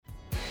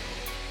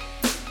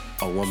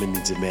A woman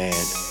needs a man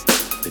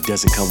that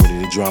doesn't come with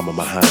any drama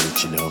behind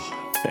it, you know.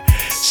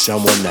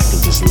 Someone that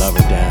can just love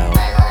her down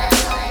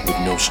with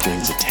no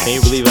strings attached.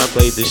 Can't believe I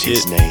played this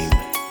shit His name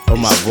on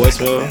my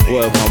voicemail.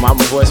 Well, my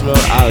mama voicemail,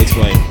 I'll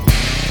explain.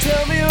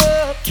 Tell me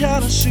what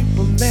kind of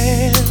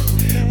Superman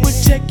would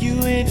take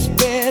you in his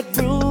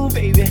bedroom,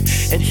 baby,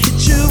 and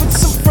hit you with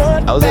some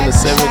front. I was in the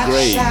 7th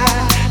grade,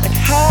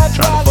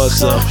 trying to fuck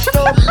some.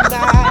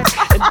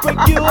 And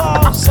break you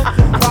off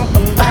something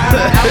proper.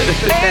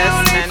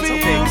 Best mental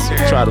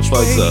picture. Try to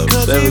fuck some.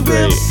 7th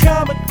grade.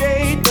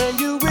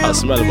 I was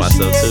smelling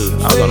myself too.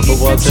 I was on the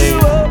football team.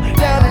 I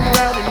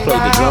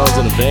played the drums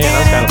in the band. I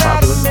was kind of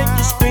popular.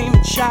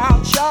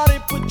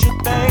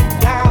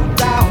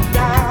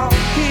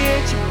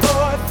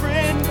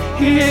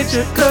 He ain't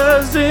your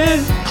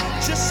cousin.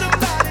 Just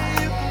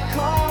somebody you can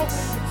call.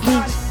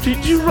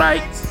 Did you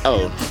write?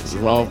 Oh, the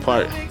wrong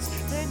part.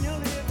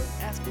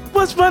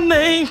 What's my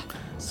name?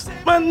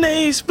 My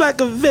name's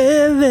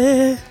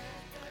Blackavelli.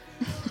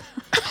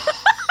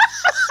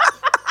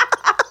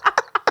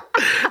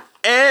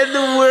 And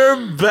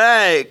we're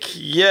back.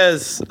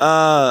 Yes,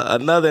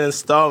 another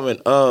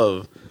installment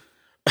of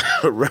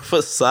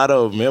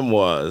Reposado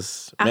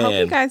Memoirs. I hope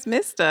you guys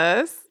missed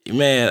us.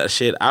 Man,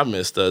 shit, I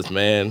missed us,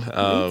 man. Me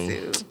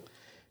too.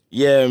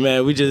 Yeah,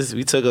 man, we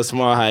took a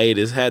small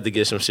hiatus. Had to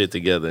get some shit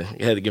together.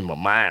 Had to get my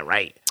mind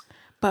right.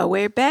 But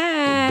we're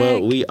back.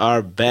 But we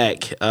are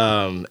back.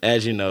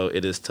 As you know,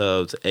 it is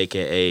Tubbs,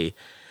 a.k.a.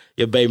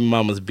 your baby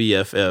mama's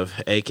BFF,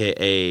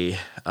 a.k.a.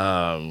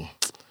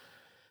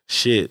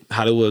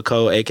 Hollywood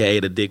Cole, a.k.a.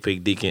 the Dick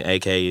Pic Deacon,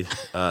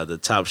 a.k.a. the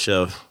Top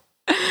Chef.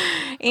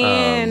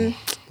 And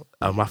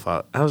Oh, my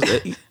fault.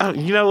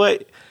 You know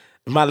what?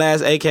 My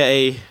last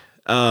a.k.a.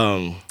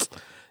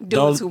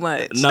 doing too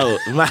much. No,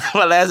 my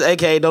last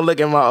a.k.a. don't look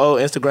at my old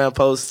Instagram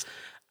posts.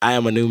 I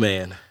am a new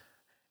man.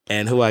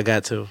 And who I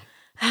got to?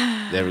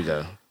 There we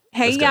go.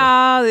 Hey,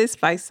 y'all. It's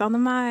Spice on the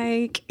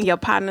mic. Your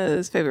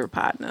partner's favorite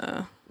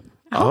partner.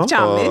 I hope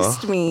y'all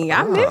missed me.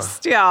 I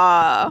missed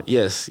y'all.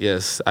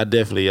 Yes. I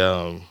definitely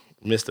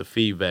missed the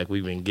feedback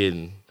we've been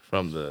getting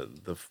from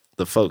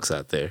the folks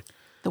out there.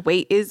 The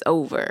wait is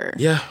over.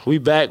 Yeah, we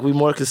back. We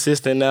more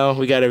consistent now.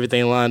 We got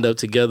everything lined up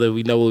together.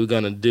 We know what we're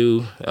going to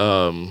do.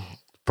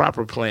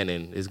 Proper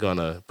planning is going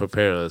to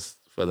prepare us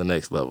for the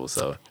next level.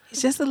 So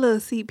it's just a little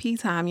CP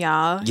time,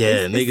 y'all.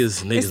 Yeah,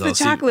 niggas It's the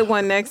chocolate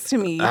one next to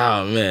me.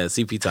 Oh, man,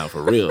 CP time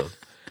for real.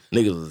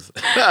 Niggas was...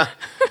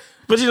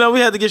 But, you know, we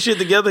had to get shit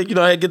together. You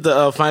know, I had to get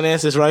the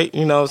finances right.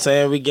 You know what I'm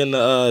saying? We getting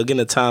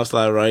the time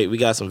slot right. We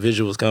got some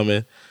visuals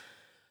coming.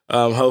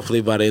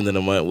 Hopefully, by the end of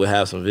the month, we'll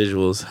have some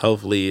visuals.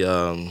 Hopefully...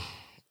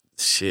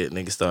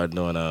 niggas start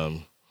doing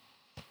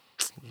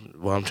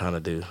what I'm trying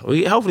to do.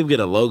 Hopefully we get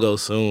a logo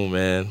soon,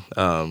 man.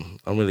 I'm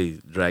really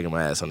dragging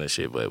my ass on this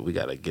shit, but we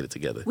gotta get it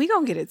together. We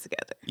gonna get it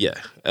together. Yeah.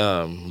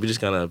 We're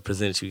just gonna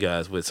present you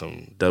guys with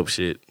some dope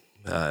shit.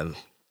 We're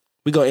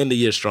gonna end the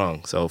year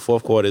strong. So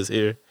 4th quarter is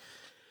here.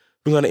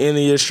 We're gonna end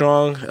the year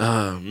strong.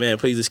 Man,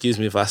 please excuse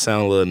me if I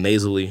sound a little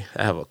nasally.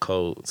 I have a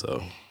cold,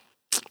 so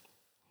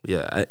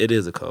yeah, it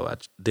is a cold. I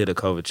did a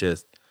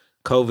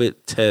COVID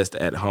test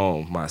at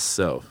home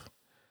myself.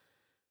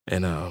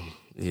 And I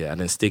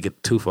didn't stick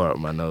it too far up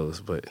my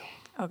nose, but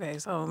okay,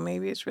 so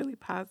maybe it's really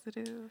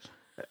positive.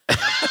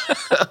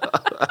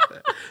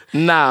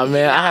 Nah,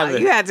 man, I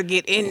haven't. You had to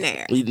get in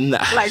there,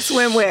 like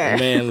swimwear.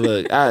 Man,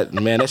 look,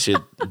 that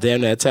shit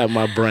damn near tapped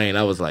my brain.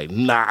 I was like,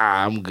 nah,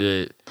 I'm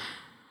good.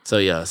 So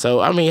yeah,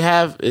 I mean,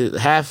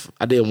 half.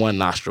 I did one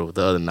nostril.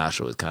 The other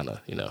nostril is kind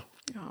of,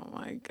 Oh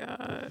my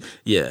god.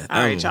 Yeah.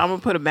 All right, y'all. I'm gonna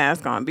put a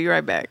mask on. Be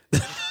right back.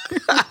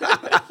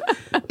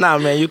 Nah,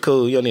 man, you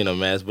cool. You don't need no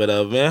mask. But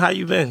man, how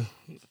you been?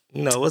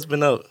 What's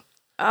been up?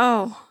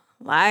 Oh,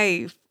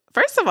 life.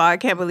 First of all, I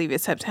can't believe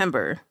it's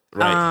September.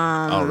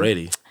 Right.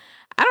 Already.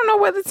 I don't know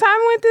where the time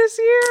went this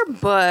year,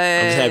 but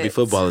I'm just happy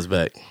football is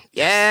back.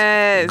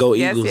 Yes. Go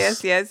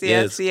Eagles.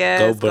 Yes.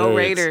 Go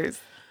Raiders.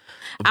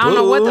 I don't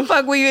know what the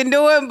fuck we been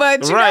doing,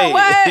 but you know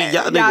what?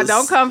 Y'all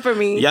don't come for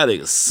me. Y'all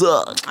niggas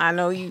suck. I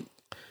know you.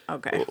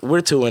 Okay.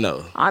 We're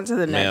 2-0. On to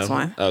the next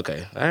one.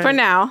 Okay. All right. For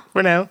now.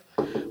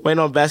 Waiting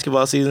on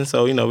basketball season,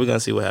 so, we're going to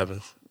see what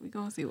happens. We're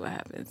going to see what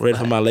happens. Ready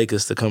for my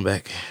Lakers to come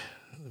back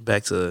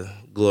to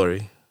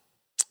glory.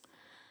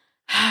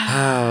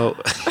 How?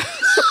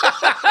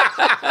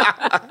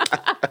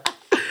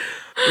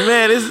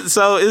 Man, it's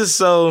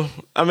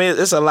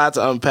a lot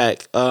to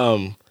unpack.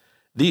 Do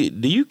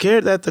you care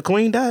that the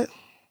queen died?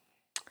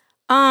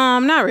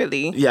 Not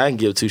really. Yeah, I can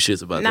give two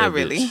shits about that. Not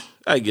really. Bitch.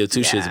 I can give two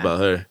shits about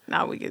her.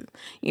 No, we can.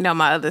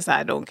 My other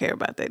side don't care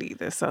about that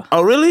either. So.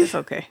 Oh, really? It's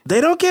okay.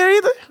 They don't care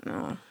either?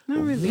 No,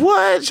 not really.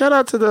 What? Shout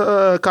out to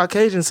the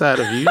Caucasian side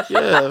of you.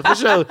 Yeah, for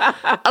sure.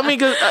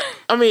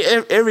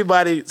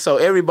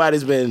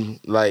 Everybody's been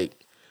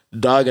like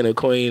dogging the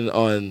queen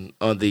on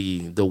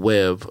the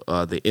web,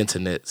 the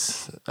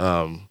internets.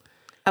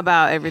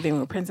 About everything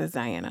with Princess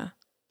Diana.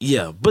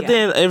 Yeah, but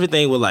then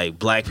everything with like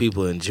black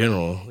people in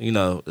general,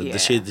 the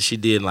shit that she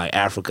did in like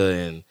Africa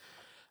and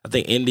I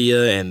think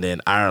India and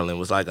then Ireland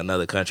was like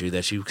another country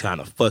that she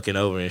kind of fucking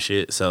over and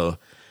shit. So,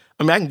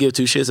 I mean, I can give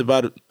two shits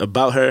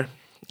about her.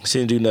 She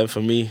didn't do nothing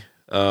for me.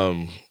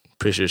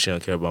 Pretty sure she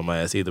don't care about my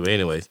ass either. But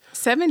anyways,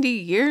 70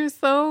 years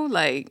though,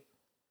 like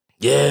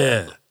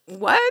yeah.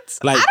 What?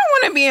 Like, I don't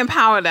want to be in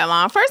power that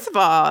long. First of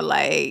all,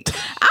 like,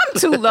 I'm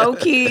too low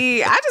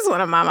key. I just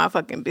want to mind my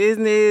fucking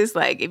business.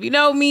 Like, if you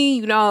know me,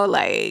 you know,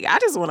 like, I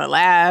just want to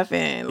laugh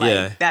and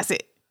like, that's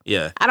it.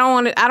 Yeah. I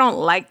don't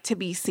like to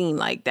be seen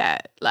like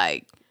that.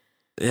 Like,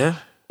 yeah,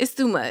 it's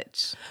too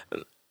much.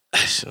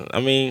 I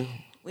mean,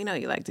 we know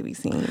you like to be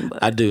seen,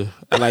 but I do.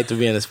 I like to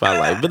be in the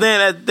spotlight. But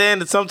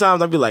then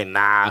sometimes I'll be like,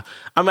 nah.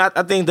 I mean,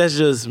 I think that's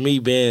just me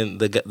being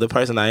the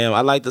person I am.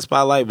 I like the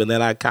spotlight, but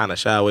then I kind of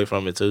shy away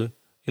from it too.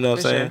 You know what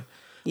I'm saying? Sure.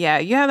 Yeah,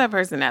 you have that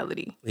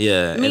personality.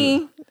 Yeah.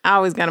 Me, I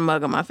always got a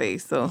mug on my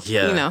face, so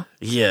yeah, you know.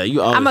 Yeah,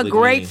 you always I'm a look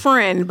great mean.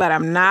 friend, but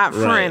I'm not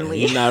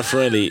friendly. You're not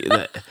friendly.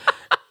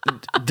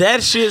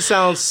 That shit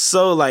sounds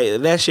so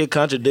like that shit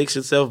contradicts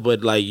itself,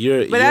 but like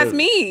you're. But that's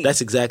me.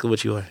 That's exactly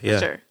what you are. Yeah.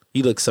 Sure.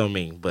 You look so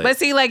mean, but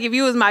see, like if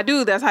you was my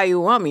dude, that's how you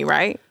want me,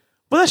 right?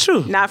 Well, that's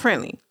true. Not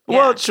friendly.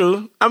 Well, Yeah.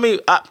 true. I mean,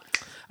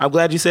 I'm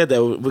glad you said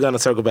that. We're gonna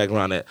circle back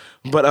around that.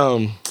 But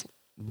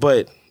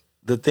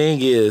the thing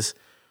is,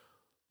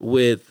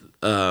 with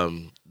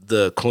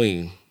the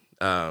queen,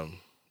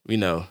 you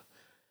know,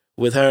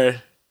 with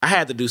her, I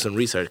had to do some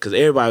research because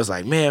everybody was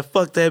like, "Man,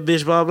 fuck that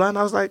bitch," blah blah. And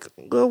I was like,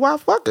 "Well, why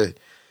fuck her?"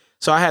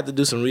 So I had to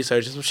do some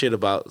research and some shit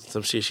about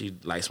some shit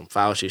some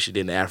foul shit she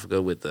did in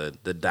Africa with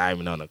the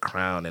diamond on the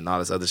crown and all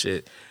this other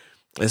shit.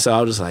 And so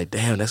I was just like,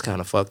 damn, that's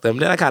kind of fucked up.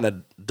 And then I kind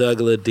of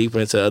dug a little deeper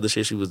into other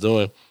shit she was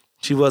doing.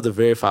 She was a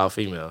very foul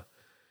female.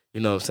 You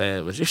know what I'm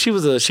saying? But she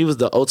was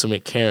the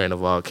ultimate Karen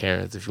of all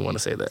Karens, if you want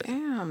to say that.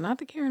 Damn, not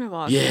the Karen of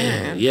all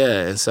Yeah,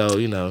 yeah. And so,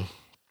 you know,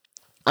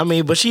 I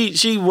mean, but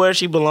she where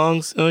she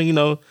belongs, you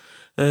know,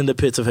 in the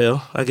pits of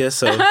hell, I guess.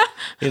 So,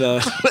 you know,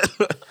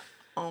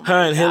 her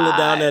and Hitler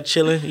down there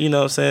chilling, you know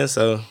what I'm saying?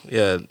 So,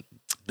 yeah,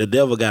 the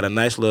devil got a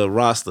nice little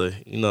roster,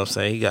 you know what I'm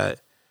saying? He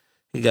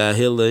got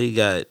Hitler, he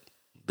got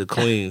the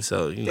queen,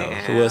 so, you know,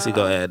 who else he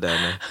gonna add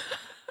down there?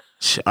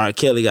 R.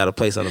 Kelly got a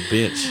place on the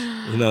bench.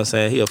 You know what I'm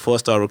saying? He a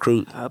 4-star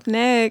recruit. Up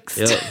next.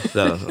 Yep.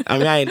 So, I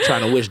mean, I ain't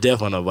trying to wish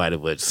death on nobody,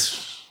 but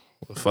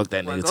fuck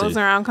that nigga What goes too.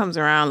 around comes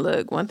around.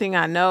 Look, one thing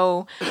I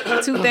know,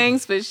 two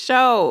things for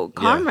sure.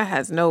 Karma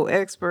has no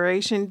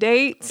expiration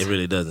dates. It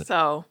really doesn't.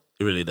 So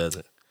it really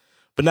doesn't.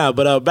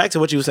 But back to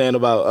what you were saying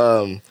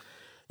about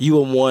you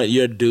would want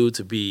your dude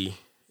to be,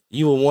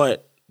 your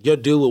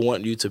dude would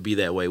want you to be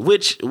that way,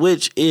 which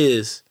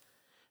is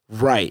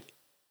right.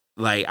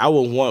 Like, I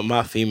would want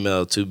my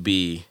female to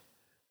be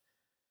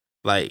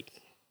like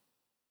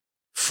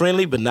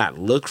friendly but not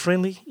look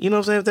friendly. You know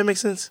what I'm saying? If that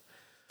makes sense.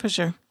 for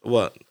sure.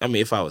 Well, I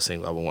mean, if I was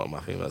single, I would want my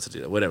female to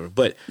do that. Whatever.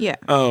 But Yeah.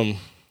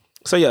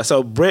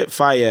 So Brett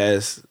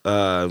Fayez,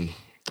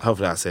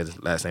 hopefully I said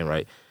his last name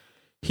right.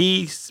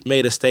 He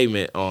made a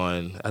statement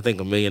on, I think,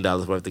 $1 million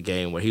worth of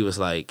game where he was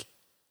like,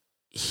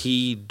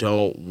 he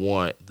don't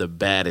want the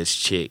baddest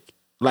chick.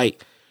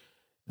 Like,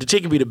 the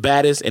chick can be the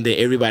baddest and then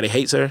everybody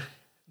hates her.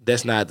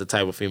 That's not the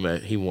type of female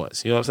he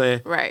wants. You know what I'm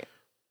saying? Right.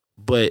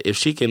 But if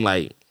she can,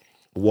 like,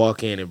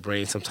 walk in and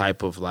bring some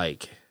type of,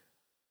 like,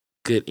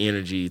 good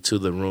energy to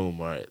the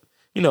room or,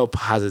 you know,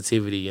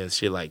 positivity and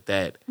shit like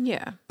that.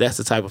 Yeah. That's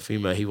the type of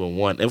female he would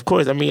want. And of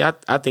course, I mean,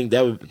 I think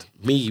that would,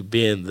 me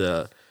being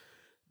the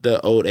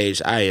old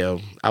age I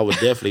am, I would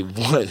definitely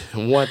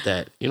want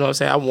that. You know what I'm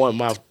saying? I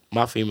want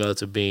my female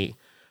to be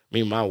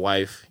my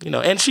wife, you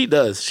know, and she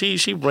does.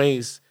 She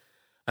brings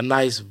a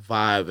nice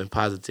vibe and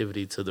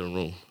positivity to the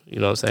room. You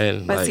know what I'm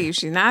saying? But like, see, if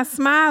she's not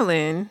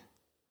smiling,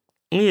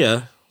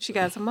 yeah, she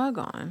got some mug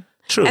on.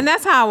 true. And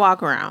that's how I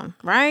walk around,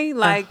 right?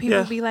 Like, people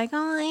yeah. be like,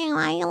 oh,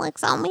 why you look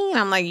so mean?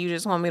 I'm like, you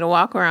just want me to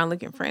walk around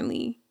looking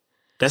friendly.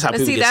 That's how But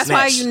people see, get that's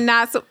snatched. why you're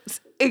not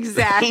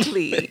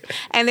exactly.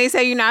 And they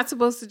say you're not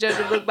supposed to judge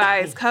a book by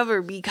its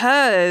cover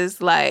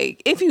because,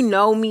 like, if you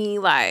know me,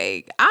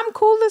 like, I'm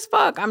cool as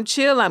fuck. I'm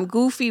chill. I'm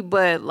goofy,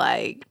 but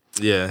like,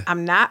 Yeah,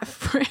 I'm not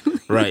friendly.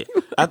 right.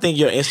 I think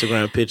your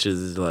Instagram pictures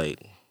is like,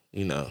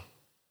 you know,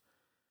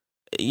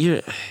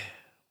 your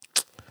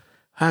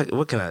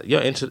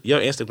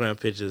Instagram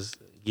pictures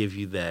give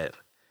you that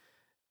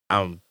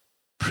I'm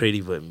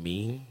pretty but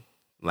mean.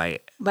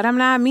 Like, But I'm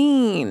not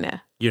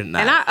mean. you're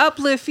not. And I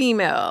uplift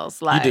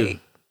females. Like, you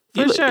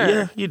do. for sure.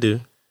 Yeah, you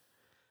do.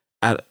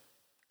 I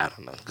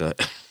don't know. Go ahead.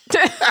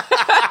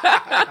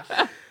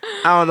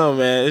 I don't know,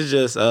 man. It's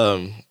just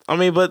that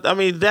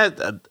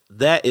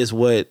is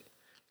what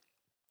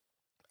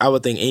I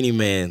would think any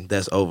man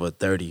that's over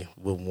 30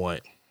 would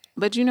want.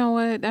 But you know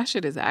what? That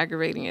shit is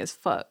aggravating as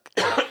fuck.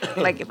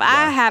 Like, if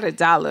I had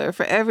 $1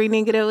 for every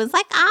nigga that was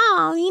like,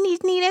 oh, you need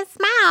a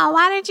smile.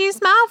 Why didn't you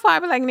smile for? I'd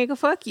be like, nigga,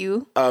 fuck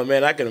you. Oh,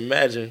 man, I can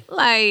imagine.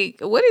 Like,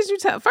 what did you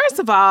tell? First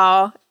of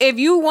all, if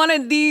you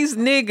wanted these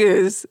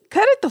niggas,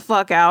 cut it the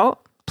fuck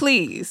out,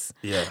 please.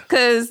 Yeah.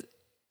 Because,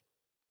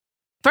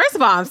 first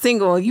of all, I'm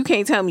single. You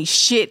can't tell me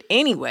shit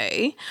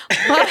anyway.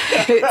 But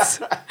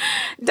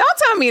don't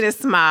tell me to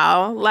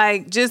smile.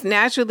 Like, just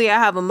naturally, I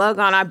have a mug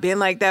on. I've been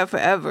like that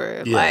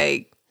forever. Yeah.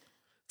 Like,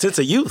 Since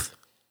a youth.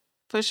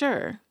 for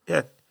sure.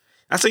 Yeah.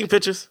 I seen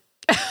pictures.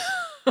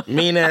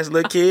 Mean ass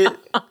little kid.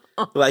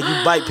 Like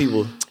you bite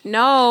people.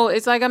 No,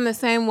 it's like I'm the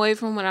same way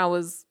from when I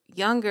was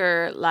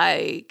younger.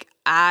 Like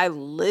I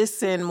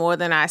listen more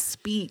than I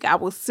speak. I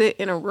will sit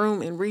in a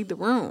room and read the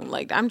room.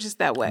 Like I'm just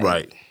that way.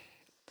 Right.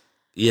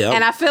 Yeah.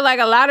 And I feel like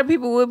a lot of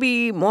people would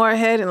be more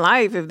ahead in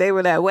life if they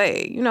were that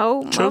way. You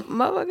know,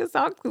 motherfuckers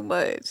talk too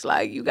much.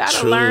 Like you got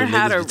to learn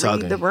how to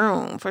read the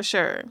room for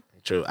sure.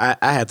 True. I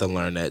had to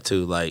learn that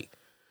too. Like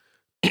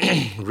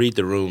read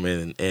the room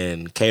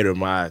and cater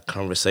my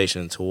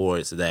conversation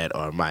towards that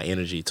or my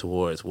energy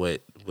towards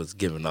what was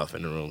given off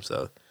in the room.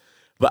 So,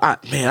 but I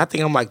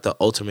think I'm like the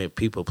ultimate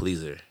people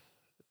pleaser.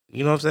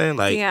 You know what I'm saying?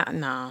 Like, yeah,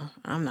 no,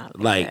 I'm not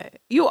like that.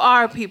 You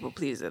are a people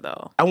pleaser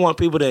though. I want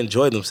people to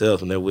enjoy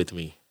themselves when they're with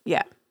me.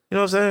 Yeah. You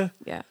know what I'm saying?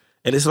 Yeah.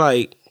 And it's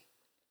like,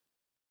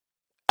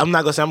 I'm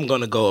not gonna say I'm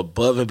gonna go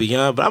above and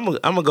beyond, but I'm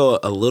gonna go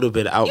a little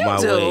bit out my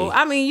way.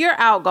 I mean, you're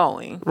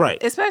outgoing,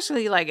 right?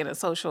 Especially like in a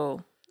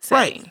social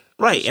setting.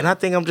 Right. And I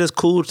think I'm just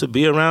cool to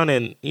be around,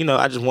 and you know,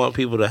 I just want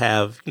people to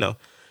have, you know,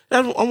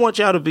 I want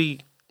y'all to be.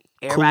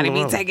 Everybody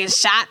cool be taking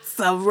shots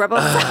of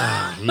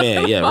Reposado.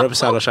 Man, yeah,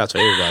 Reposado shots for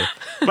everybody.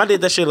 If I did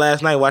that shit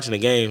last night watching the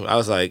game, I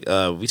was like,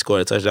 we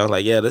scored a touchdown. I was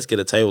like, yeah, let's get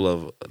a table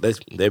of,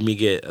 let me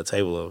get a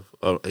table of,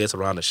 or I guess a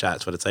round of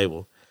shots for the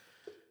table.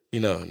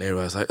 You know, and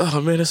everybody's like, oh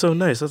man, that's so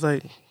nice. I was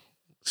like,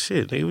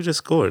 shit, nigga, we just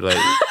scored. Like,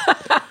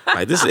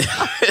 like this is,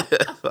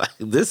 like,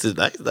 this is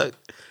nice. Like,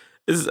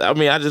 I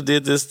mean, I just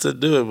did this to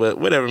do it, but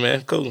whatever,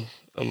 man, cool.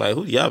 I'm like,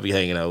 who y'all be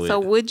hanging out with? So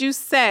would you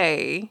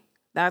say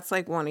that's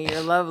like one of your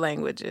love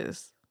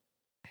languages?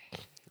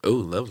 Oh,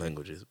 love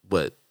languages.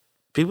 But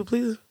people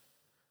pleaser?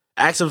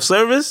 Acts of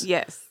service?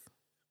 Yes.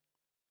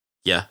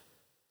 Yeah.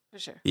 For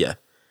sure. Yeah.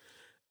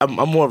 I'm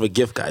more of a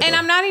gift guy. And though.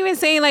 I'm not even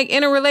saying like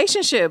in a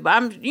relationship.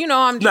 I'm just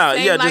saying,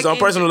 yeah, like just on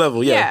personal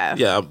level. Yeah.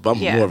 Yeah. I'm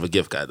more of a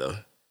gift guy though.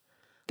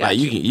 Like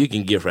you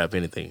can gift wrap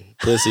anything.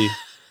 Pussy.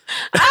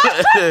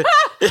 You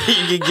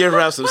can gift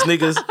wrap some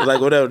sneakers, like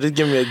whatever. Just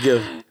give me a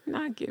gift.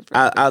 Not gift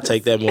wrap. I'll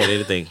take that more than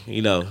anything,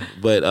 you know.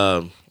 But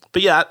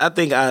yeah, I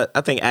think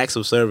acts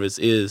of service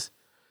is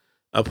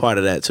a part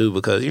of that too,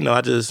 because you know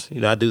I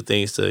do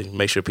things to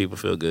make sure people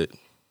feel good,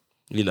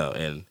 you know,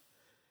 and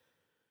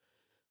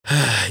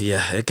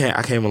yeah,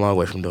 I came a long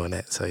way from doing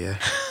that, so yeah,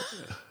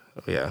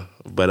 yeah,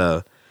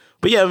 but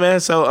yeah, man.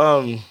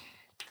 So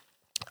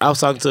I was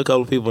talking to a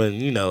couple of people, and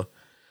you know,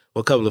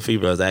 well, a couple of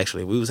females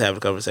actually. We was having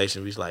a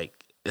conversation. We was like,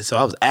 and so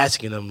I was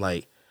asking them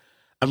like,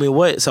 I mean,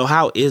 what? So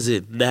how is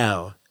it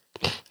now?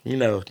 You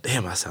know,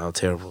 damn, I sound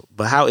terrible,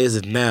 but how is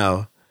it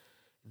now?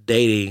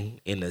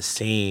 Dating in the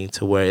scene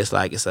to where it's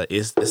like it's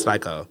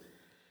like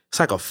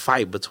a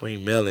fight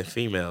between male and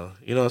female.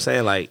 You know what I'm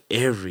saying? Like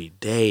every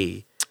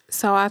day.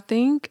 So I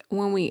think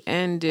when we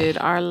ended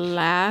our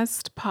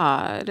last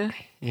pod,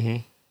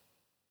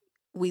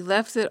 we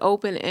left it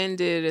open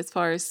ended as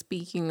far as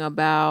speaking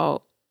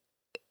about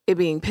it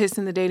being pissed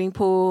in the dating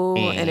pool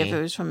and if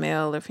it was from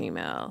male or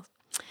female.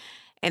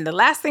 And the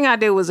last thing I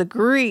did was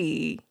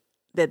agree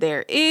that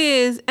there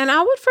is, and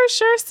I would for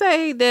sure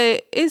say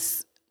that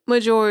it's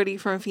majority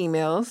from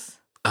females.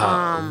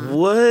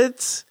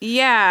 What?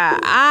 Yeah,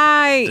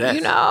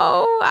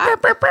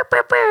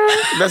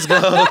 Let's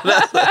go.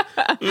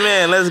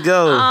 Man, let's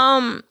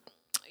go.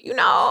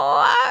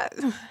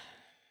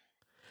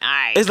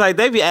 It's like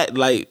they be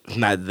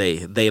not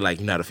they like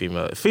not a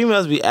female.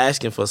 Females be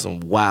asking for some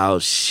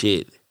wild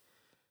shit,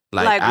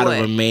 like out of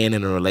a man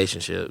in a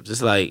relationship.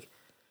 Just like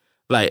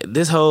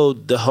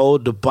the whole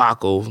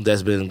debacle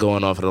that's been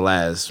going on for the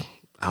last,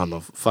 I don't know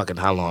fucking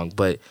how long,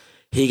 but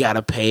he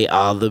gotta pay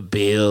all the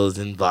bills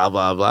and blah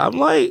blah blah. I'm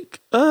like,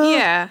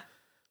 yeah,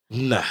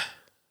 nah.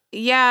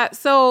 Yeah.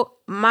 So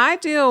my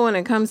deal when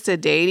it comes to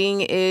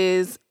dating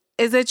is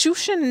that you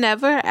should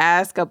never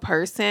ask a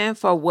person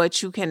for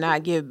what you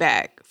cannot give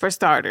back. For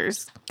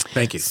starters.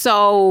 Thank you.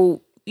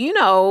 So you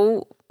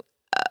know,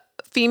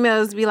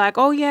 females be like,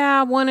 oh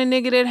yeah, I want a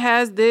nigga that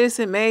has this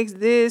and makes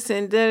this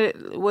and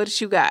that. What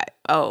you got?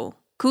 Oh,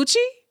 coochie?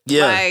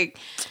 Yeah. Like.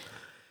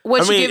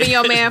 What you giving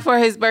your man for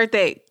his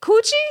birthday?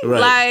 Coochie?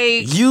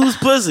 Right. Like used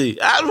pussy.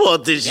 I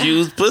want this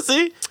used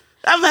pussy.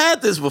 I've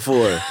had this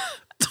before.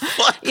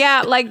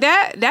 Yeah, like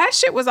that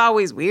shit was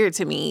always weird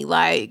to me.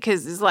 Like,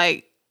 cause it's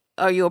like,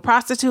 are you a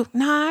prostitute?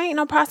 Nah, I ain't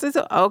no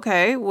prostitute.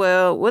 Okay,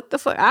 well, what the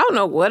fuck? I don't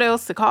know what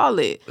else to call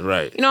it.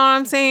 Right. You know what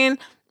I'm saying?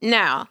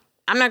 Now,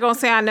 I'm not gonna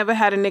say I never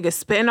had a nigga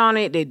spend on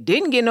it that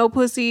didn't get no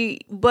pussy,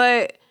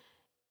 but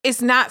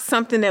it's not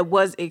something that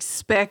was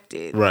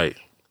expected. Right.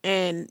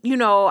 And, you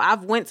know,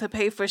 I've went to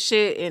pay for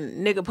shit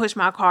and nigga pushed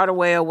my card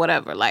away or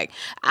whatever. Like,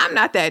 I'm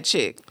not that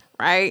chick,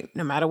 right?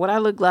 No matter what I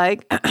look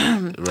like.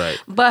 Right.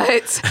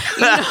 But,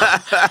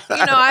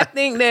 I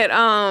think that,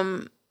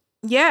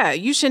 yeah,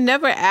 you should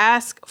never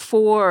ask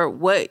for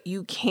what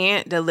you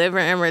can't deliver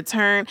in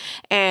return.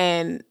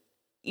 And,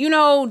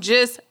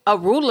 just a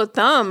rule of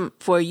thumb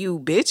for you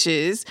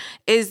bitches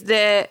is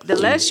that the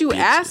less you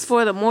ask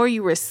for, the more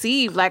you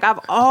receive. Like, I've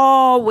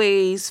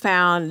always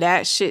found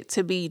that shit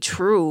to be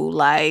true.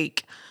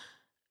 Like,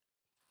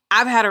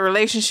 I've had a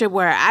relationship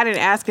where I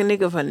didn't ask a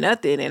nigga for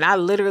nothing and I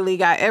literally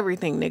got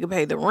everything. Nigga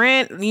paid the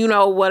rent,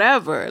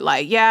 whatever.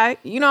 Like, yeah,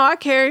 I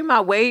carry my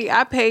weight.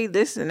 I paid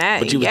this and that.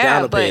 But you was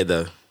down to pay it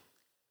though.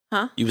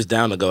 Huh? You was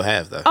down to go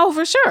half though. Oh,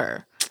 for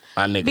sure.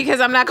 My nigga. Because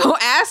I'm not going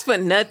to ask for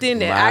nothing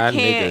that I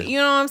can't, you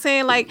know what I'm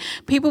saying? Like,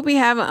 people be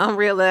having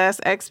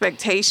unrealistic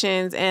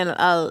expectations and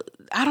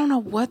I don't know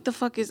what the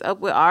fuck is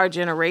up with our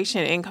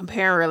generation in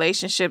comparing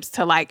relationships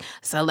to like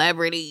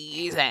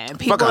celebrities and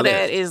people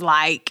that is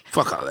like.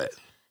 Fuck all that.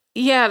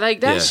 Yeah,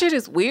 like that shit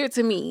is weird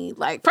to me.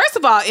 Like, first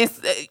of all,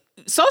 it's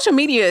social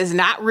media is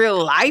not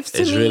real life to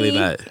me. It's really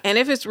not. And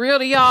if it's real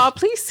to y'all,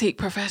 please seek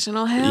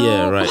professional help.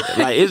 Yeah, right.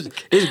 Like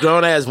it's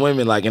grown ass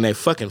women like in their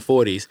fucking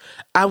 40s.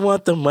 I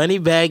want the money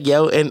back,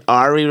 yo, and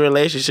Ari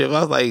relationship.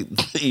 I was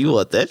like, you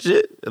want that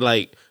shit?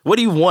 Like, what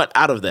do you want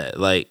out of that?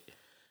 Like,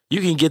 you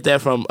can get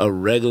that from a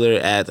regular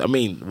ass. I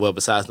mean, well,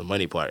 besides the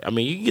money part, I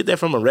mean, you can get that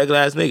from a regular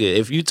ass nigga.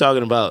 If you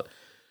talking about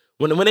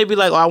when they be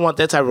like, oh, I want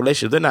that type of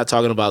relationship, they're not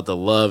talking about the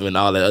love and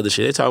all that other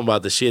shit. They're talking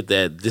about the shit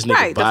that this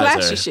nigga buys her. Right,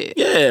 the flashy shit.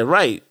 Yeah,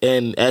 right.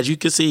 And as you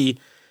can see,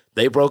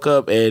 they broke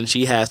up and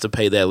she has to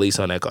pay that lease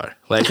on that car.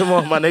 Like, come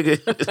on, my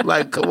nigga. It's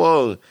like, come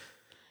on.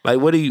 Like,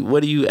 what are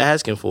you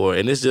asking for?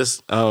 And it's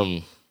just.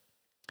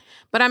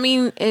 But I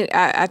mean,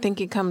 I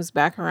think it comes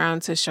back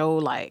around to show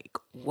like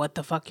what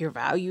the fuck your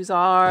values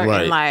are,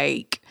 right. And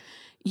like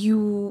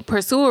you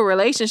pursue a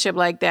relationship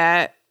like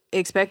that,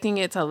 expecting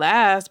it to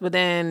last, but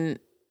then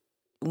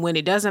when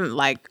it doesn't,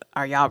 like,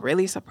 are y'all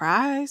really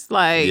surprised?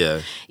 Like,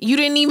 you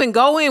didn't even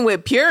go in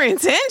with pure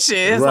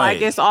intentions. Right.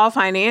 Like, it's all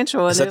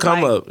financial. It's a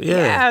come up.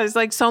 Yeah, it's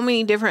like so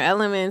many different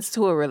elements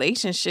to a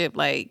relationship.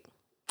 Like,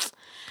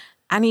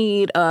 I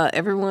need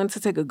everyone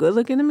to take a good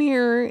look in the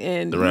mirror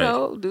and,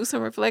 do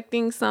some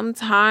reflecting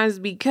sometimes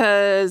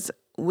because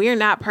we're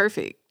not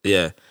perfect.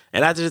 Yeah.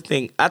 And I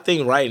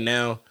think right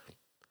now,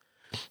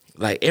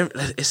 like,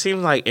 it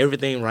seems like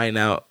everything right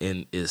now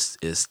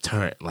is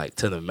turned, like,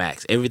 to the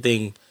max.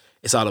 Everything,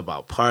 it's all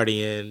about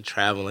partying,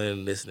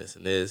 traveling, this,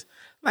 and this.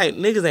 Like,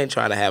 niggas ain't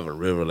trying to have a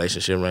real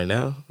relationship right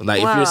now.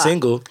 Like, if you're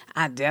single.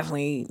 I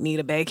definitely need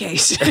a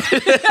vacation.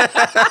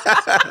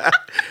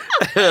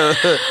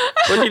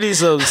 What you need,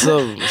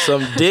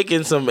 some dick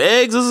and some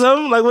eggs or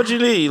something? Like, what you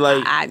need?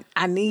 Like,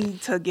 I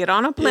need to get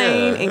on a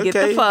plane and get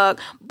the fuck.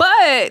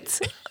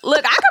 But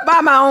look, I could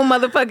buy my own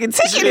motherfucking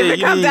ticket if it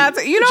comes down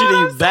to, you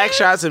need back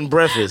shots and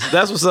breakfast.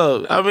 That's what's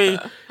up. I mean,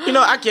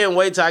 I can't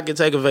wait till I can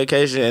take a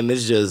vacation and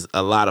it's just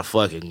a lot of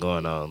fucking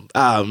going on.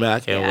 Oh man, I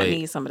can't wait. I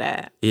need some of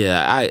that.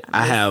 Yeah,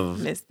 I have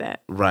missed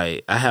that.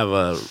 Right, I have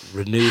a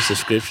renewed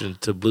subscription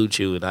to Blue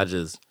Chew, and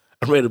I'm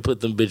ready to put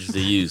them bitches to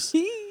use.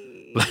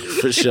 Like,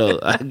 for sure,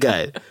 I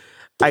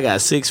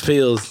got 6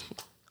 pills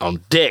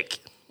on deck.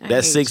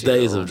 That's 6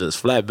 days of just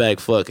flat back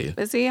fucking.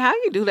 But see, how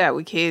you do that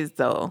with kids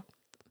though?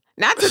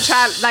 Not to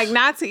try, like,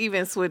 not to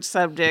even switch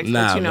subjects.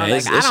 Nah, but man,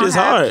 like, I don't have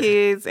hard.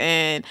 kids,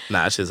 and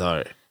it's just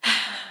hard.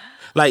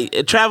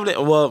 Like,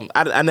 traveling. Well,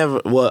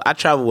 I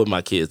travel with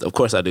my kids. Of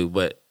course I do.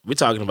 But we're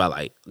talking about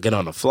like get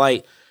on a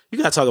flight. You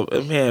gotta talk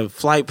about, man,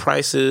 flight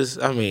prices.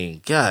 I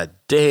mean, god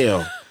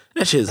damn,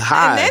 that shit's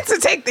high. And then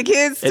to take the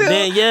kids too. And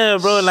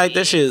then bro, like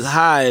that shit is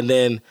high. And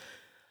then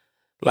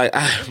like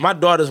my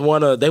daughters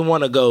wanna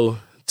go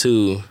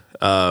to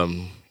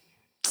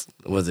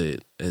is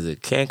it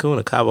Cancun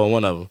or Cabo?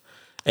 One of them.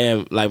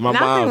 And like my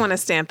mom, they want to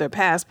stamp their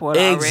passport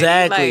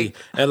exactly. already.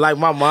 And like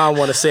my mom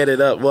want to set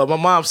it up. Well, my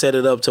mom set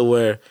it up to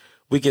where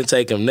we can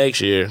take them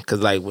next year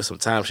because like with some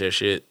timeshare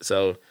shit.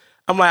 So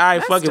I'm like, all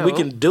right, fuck it, we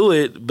can do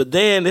it. But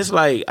then it's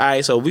like, all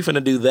right, so we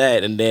finna do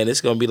that, and then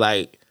it's gonna be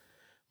like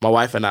my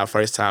wife and I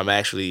first time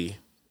actually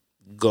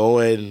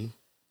going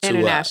to,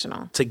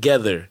 international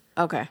together.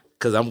 Okay.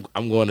 Because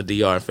I'm going to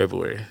DR in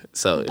February,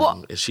 so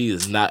if she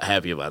is not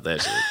happy about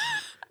that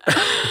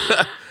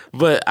shit.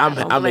 But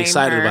I'm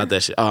excited about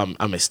that shit.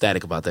 I'm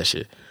ecstatic about that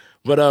shit.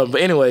 But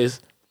anyways,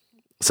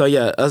 so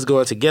yeah, us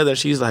going together.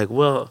 She's like,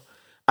 well,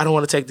 I don't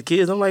want to take the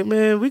kids. I'm like,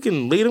 man, we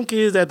can leave them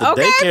kids at the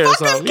daycare or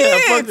something. Yeah,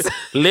 fuck it.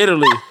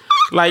 Literally.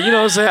 Like, you know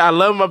what I'm saying? I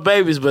love my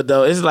babies, but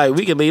though it's like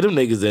we can leave them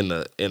niggas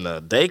in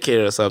a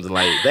daycare or something.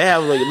 Like they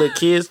have like a little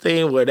kids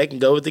thing where they can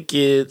go with the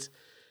kids,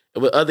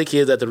 with other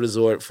kids at the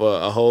resort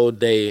for a whole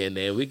day, and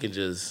then we can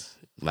just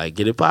like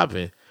get it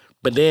popping.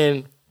 But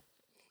then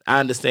I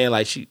understand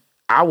like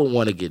I would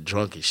want to get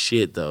drunk as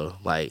shit though.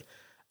 Like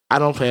I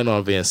don't plan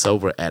on being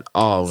sober at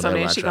all. So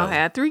then she gonna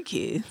have 3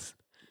 kids.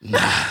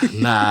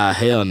 Nah,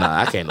 hell nah.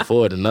 I can't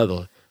afford another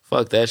one.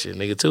 Fuck that shit,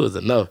 nigga. 2 is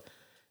enough.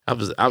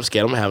 I'm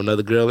scared I'm gonna have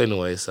another girl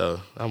anyway, so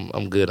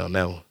I'm good on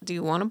that one. Do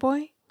you want a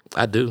boy?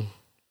 I do.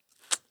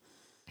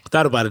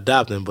 Thought about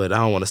adopting, but I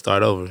don't want to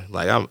start over.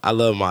 Like I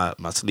love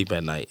my sleep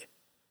at night.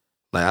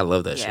 Like I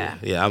love that shit.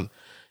 Yeah,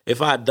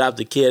 if I adopt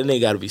a kid, they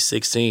got to be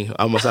 16,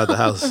 almost out the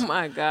house. Oh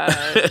my god!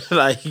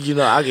 Like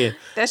I can.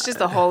 That's just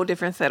a whole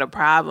different set of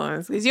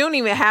problems because you don't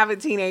even have a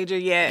teenager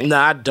yet. No,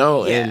 I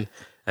don't. Yeah. And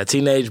a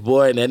teenage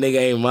boy, and that nigga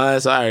ain't mine,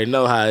 so I already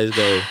know how it's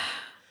goes.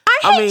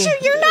 I hate you.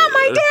 You're not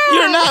my dad.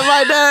 You're not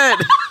my dad.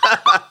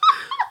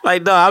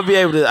 Like no, I'll be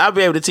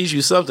able to teach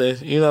you something.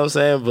 You know what I'm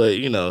saying? But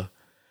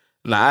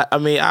Nah, I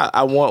mean,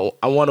 I want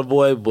a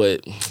boy,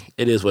 but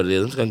it is what it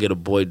is. I'm just gonna get a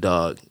boy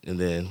dog, and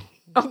then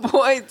A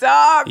boy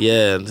dog.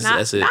 yeah,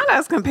 that's it. Not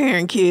us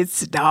comparing kids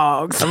to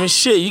dogs. I mean,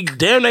 shit, you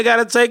damn they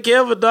gotta take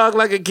care of a dog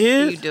like a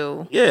kid. You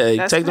do. Yeah, you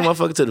That's take the right.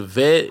 motherfucker to the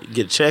vet,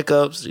 get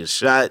checkups, get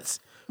shots.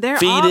 They're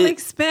feed all it,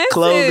 expensive.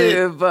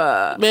 clothe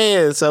it.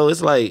 Man, so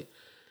it's like,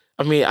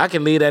 I mean, I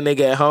can leave that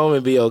nigga at home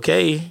and be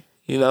okay,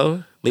 you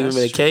know, leave him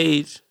in a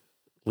cage,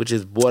 which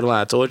is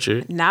borderline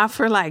torture. Not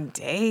for like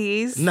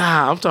days.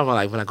 Nah, I'm talking about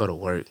like when I go to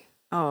work.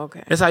 Oh,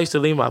 okay. That's how I used to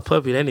leave my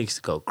puppy. That nigga used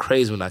to go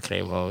crazy when I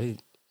came home.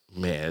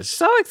 Man,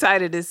 So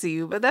excited to see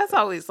you, but that's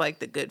always like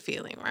the good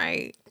feeling,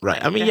 right? right.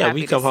 Like, I mean, they're yeah,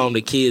 we happy come to home,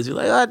 see the kids be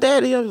like, oh,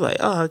 daddy. I'm like,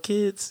 oh,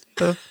 kids.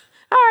 All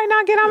right,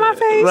 now get on my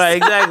face. Right,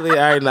 exactly. All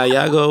right, now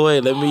y'all go away.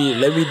 Let me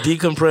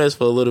decompress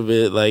for a little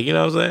bit. Like, you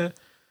know what I'm saying?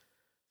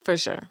 For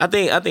sure. I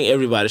think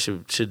everybody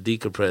should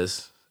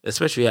decompress,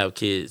 especially if you have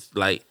kids.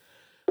 Like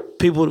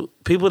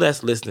people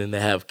that's listening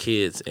that have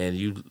kids and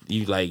you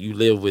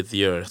live with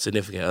your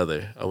significant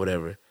other or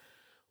whatever.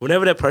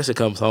 Whenever that person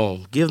comes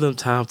home, give them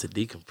time to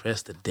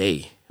decompress the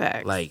day.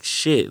 Facts. Like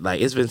shit.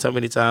 Like it's been so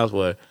many times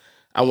where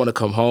I want to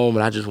come home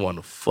and I just want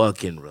to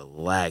fucking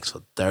relax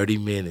for 30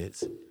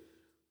 minutes.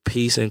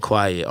 Peace and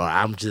quiet, or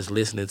I'm just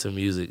listening to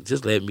music.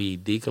 Just let me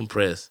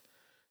decompress.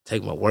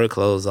 Take my work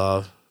clothes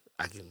off.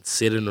 I can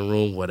sit in the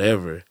room,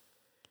 whatever.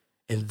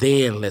 And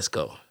then let's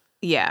go.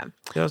 Yeah. You know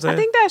what I'm saying? I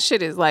think that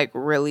shit is like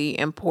really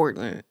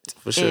important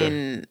For sure.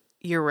 in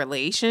your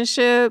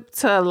relationship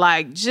to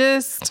like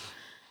just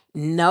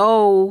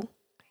know,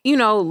 you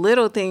know,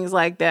 little things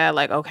like that.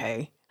 Like,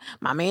 okay,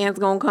 my man's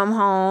gonna come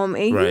home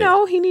and Right. you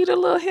know he need a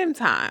little him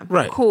time.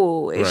 Right.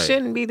 Cool. It Right.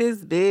 shouldn't be this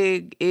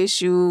big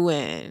issue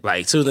and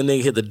Like, as soon as the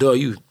nigga hit the door,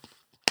 you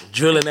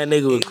drilling that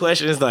nigga with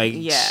questions. Like,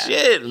 Yeah.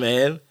 shit,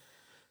 man.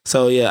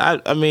 So, yeah,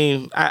 I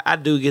mean, I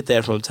do get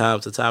that from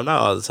time to time.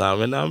 Not all the time.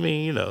 And I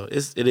mean, you know,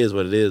 it is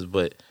what it is.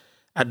 But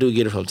I do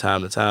get it from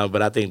time to time.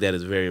 But I think that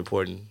is very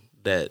important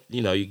that,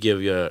 you know, you give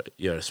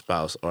your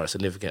spouse or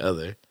significant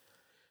other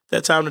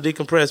that time to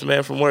decompress,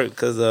 man, from work.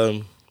 Because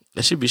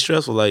it should be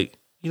stressful. Like,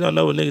 you don't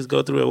know what niggas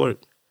go through at work.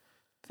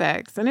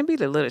 facts. And it be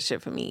the little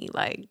shit for me.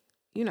 Like,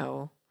 you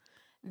know,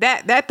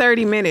 that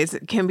 30 minutes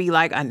can be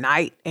like a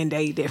night and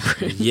day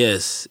difference.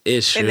 Yes,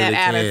 it surely that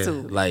can.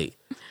 attitude. Like,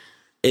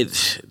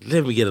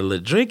 let me get a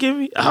little drink in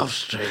me. Oh,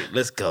 straight.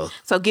 Let's go.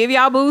 So give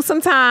y'all boo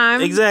some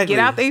time. Exactly.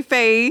 Get out their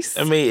face.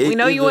 I mean, we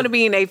know you either- want to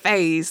be in their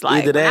face.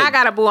 Like, either that- I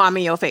got a boo, I'm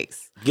in your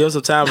face. Give him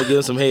some time and give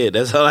him some head.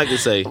 That's all I can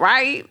say.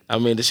 Right? I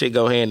mean, the shit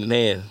go hand in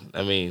hand.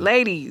 I mean,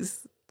 Ladies,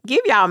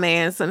 give y'all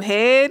man some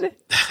head.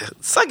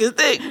 suck his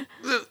dick.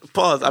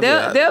 Pause.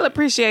 They'll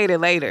appreciate it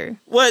later.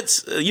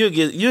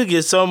 You'll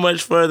get so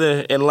much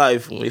further in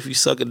life if you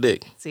suck a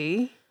dick.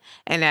 See?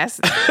 And that's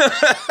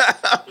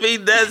I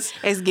mean,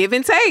 it's give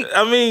and take.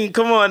 I mean,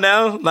 come on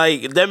now.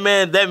 Like that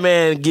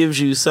man gives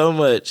you so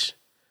much.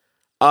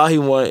 All he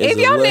wants is If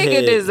a your little nigga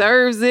head.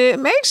 deserves it,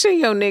 make sure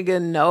your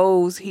nigga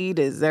knows he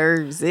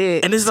deserves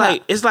it. And it's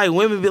like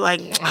women be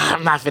like,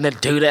 I'm not finna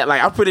do that.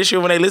 Like, I'm pretty sure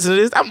when they listen to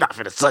this, I'm not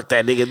finna suck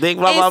that nigga dick,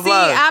 blah, And blah, see,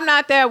 blah. I'm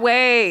not that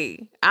way.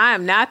 I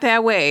am not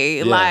that way.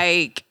 Yeah.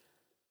 Like,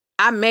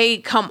 I may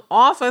come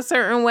off a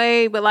certain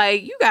way, but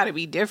like, you got to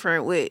be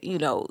different with, you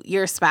know,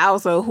 your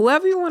spouse or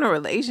whoever you want a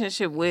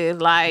relationship with.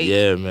 Like,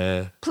 Yeah,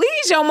 man.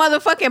 please your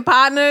motherfucking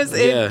partners.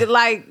 Yeah.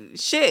 Like,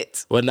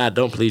 shit. Well,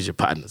 don't please your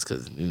partners,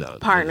 because, you know.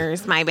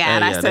 Partners, my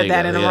bad. Yeah, I there said you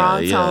that go. in the Yeah,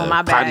 wrong yeah. tone.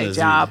 My bad, Partners,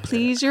 y'all. yeah.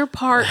 Please your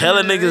partners.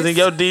 Hella niggas in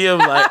your DM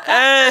like,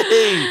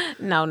 hey.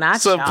 No, not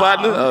Some y'all.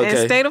 partner? Okay. And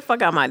stay the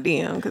fuck out my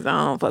DM because I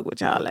don't fuck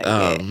with y'all like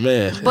Oh, that.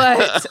 man.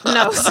 But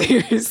no,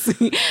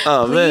 seriously.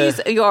 Oh, man.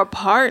 Please, your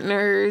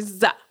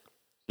partners.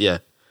 Yeah.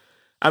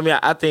 I mean,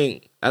 I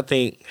think,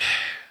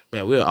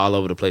 man, we're all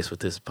over the place with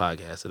this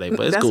podcast today,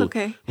 but it's That's cool.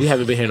 okay. We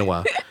haven't been here in a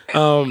while.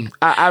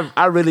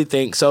 I really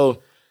think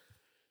so.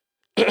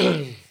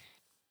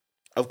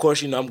 Of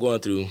course, you know, I'm going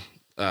through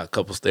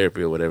couples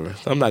therapy or whatever.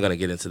 So I'm not gonna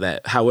get into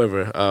that.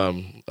 However,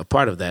 a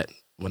part of that,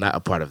 well, not a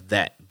part of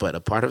that, but a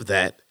part of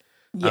that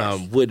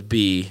Yes. would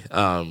be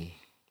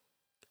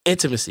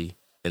intimacy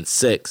and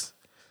sex.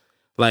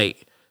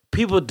 Like,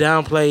 people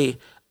downplay,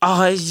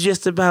 oh, it's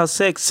just about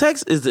sex.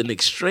 Sex is an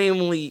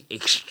extremely,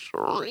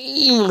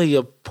 extremely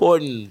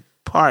important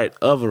part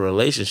of a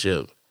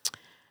relationship.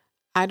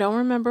 I don't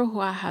remember who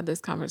I had this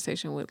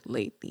conversation with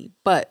lately,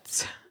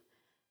 but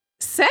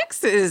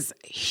sex is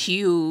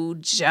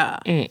huge.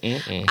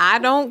 I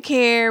don't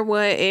care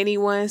what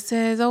anyone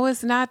says. Oh,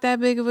 it's not that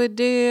big of a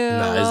deal.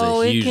 Nah, it's a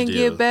oh, huge it can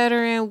deal. get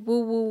better and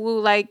woo woo woo.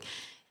 Like,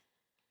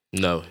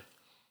 No.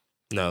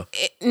 no.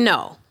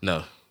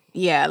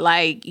 Yeah,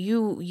 like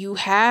you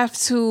have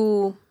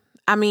to.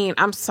 I mean,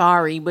 I'm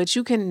sorry, but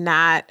you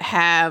cannot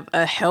have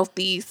a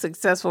healthy,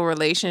 successful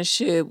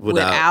relationship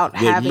without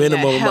with having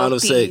minimum a amount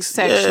of healthy sex.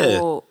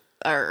 sexual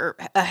or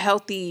a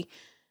healthy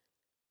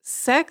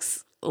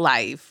sex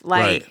life.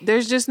 Like, Right.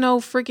 there's just no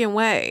freaking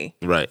way.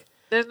 Right.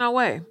 There's no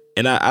way.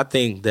 And I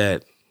think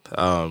that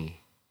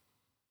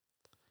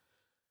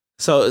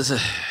so it's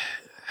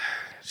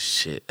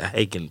shit, I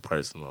hate getting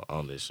personal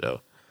on this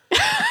show.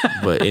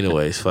 But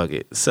anyways, fuck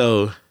it.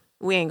 So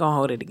we ain't gonna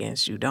hold it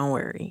against you. Don't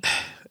worry.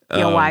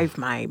 Your wife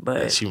might,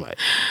 but she might.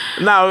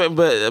 No,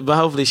 but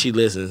hopefully she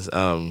listens.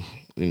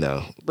 You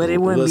know. But it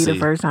wouldn't be the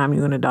first time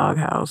you in a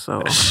doghouse.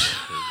 So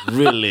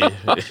really.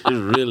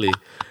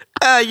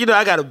 You know,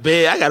 I got a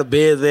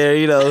bed there.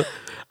 You know,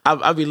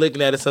 I'll be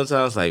looking at it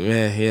sometimes, like,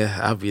 man, yeah,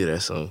 I'll be there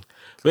soon.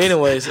 But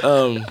anyways,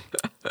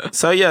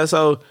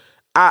 so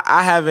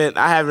I haven't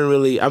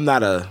really. I'm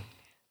not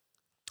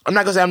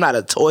gonna say I'm not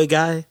a toy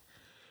guy,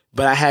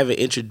 but I haven't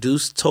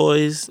introduced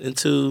toys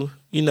into,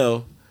 you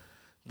know.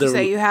 You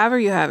say you have or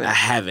you haven't? I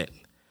haven't.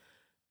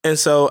 And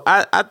so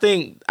I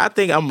think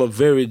I'm a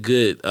very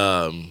good.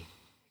 I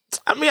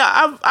mean,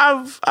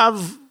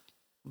 I've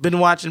been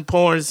watching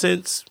porn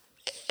since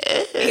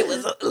he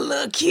was a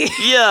little kid.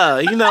 Yeah,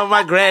 you know,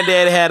 my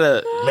granddad had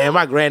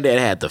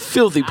the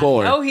filthy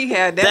porn. Oh, he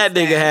had that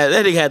nigga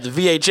had the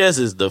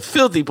VHSs, the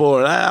filthy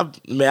porn. I'm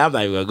not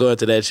even gonna go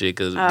into that shit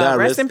because God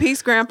rest in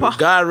peace, Grandpa.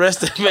 God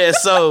rest his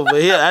man's soul.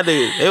 But yeah, I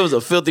think it was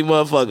a filthy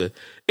motherfucker.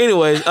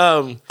 Anyways,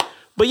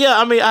 but yeah,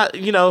 I mean,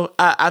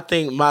 I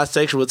think my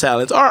sexual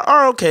talents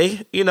are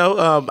okay. You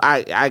know,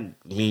 I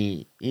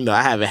mean, you know,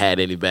 I haven't had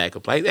any bad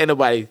complaints. Ain't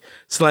nobody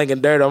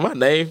slanging dirt on my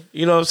name.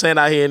 You know what I'm saying,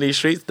 out here in these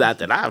streets? Not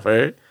that I've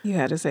heard. You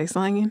had to say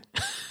slanging?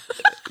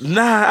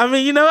 Nah, I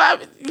mean, you know,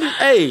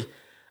 hey,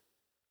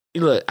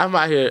 look, I'm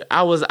out here.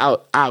 I was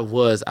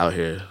out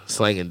here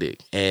slanging dick,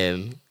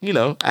 and you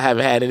know, I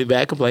haven't had any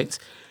bad complaints.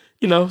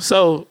 You know,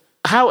 so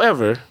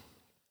however,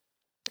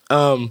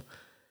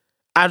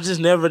 I've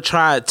just never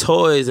tried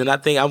toys, and I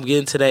think I'm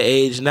getting to that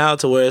age now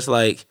to where it's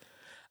like,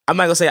 I'm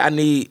not gonna say I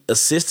need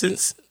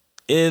assistance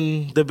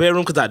in the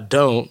bedroom because I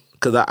don't,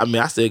 because I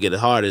mean I still get as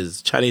hard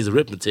as Chinese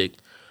arithmetic,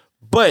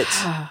 but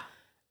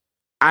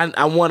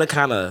I want to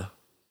kind of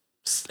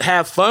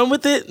have fun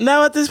with it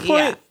now at this point.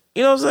 Yeah.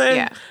 You know what I'm saying?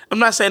 Yeah. I'm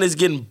not saying it's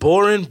getting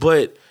boring,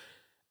 but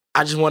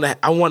I just want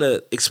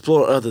to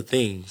explore other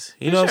things.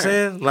 You know what I'm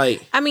saying?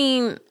 Like, I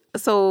mean,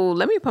 so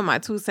let me put my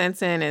 2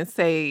 cents in and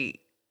say,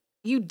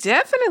 you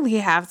definitely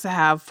have to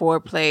have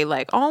foreplay.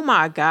 Like, oh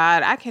my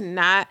God, I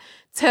cannot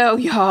tell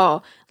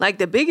y'all. Like,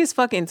 the biggest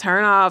fucking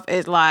turnoff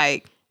is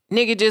like,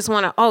 nigga just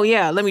want to, oh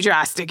yeah, let me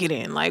try to stick it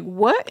in. Like,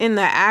 what in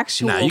the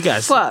actual fuck? You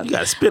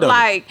gotta spit on it.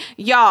 Like,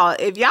 y'all,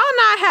 if y'all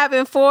not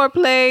having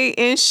foreplay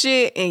and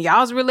shit in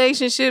y'all's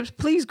relationships,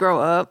 please grow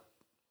up.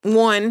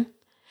 One.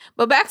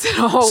 But back to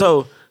the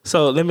whole...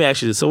 So let me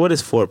ask you this. So what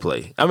is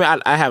foreplay? I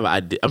mean, I have an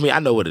idea. I mean, I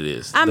know what it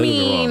is. I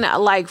mean,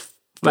 like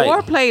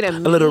foreplay to me,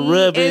 a little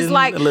rubbing, is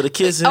like a little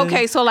kissing.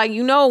 Okay, so like,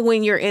 you know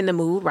when you're in the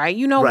mood, right?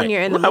 You know when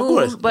you're in the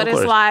mood, but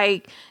it's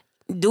like,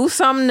 do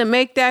something to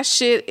make that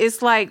shit.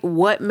 It's like,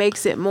 what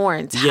makes it more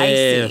enticing?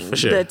 Yeah, for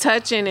sure. The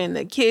touching and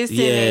the kissing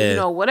and, you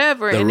know,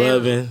 whatever. The and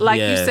rubbing, then,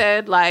 like you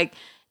said, like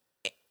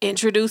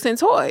introducing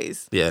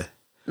toys. Yeah.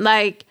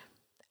 Like,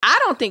 I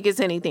don't think it's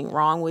anything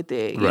wrong with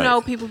it. You know,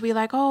 people be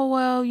like, oh,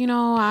 well, you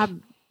know, I've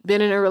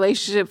been in a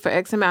relationship for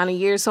X amount of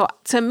years. So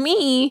to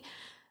me,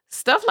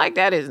 stuff like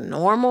that is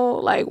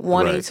normal, like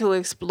wanting to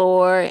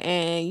explore.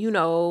 And, you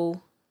know,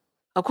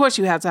 of course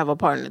you have to have a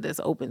partner that's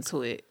open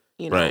to it,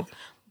 you know. Right.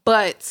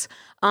 But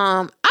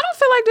I don't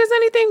feel like there's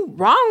anything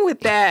wrong with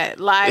that.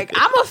 Like,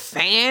 I'm a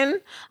fan.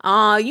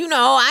 You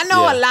know, I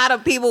know a lot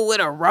of people with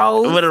a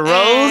rose. With a rose?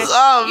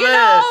 Oh, man. You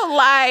know,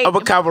 like... I'm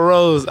a cop a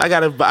rose. I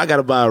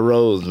gotta buy a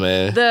rose,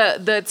 man.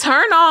 The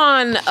turn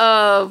on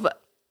of...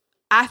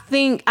 I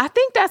think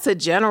that's a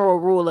general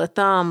rule of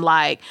thumb.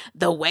 Like,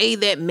 the way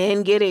that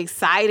men get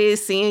excited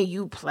seeing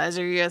you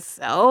pleasure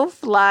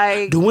yourself.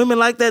 Like, do women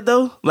like that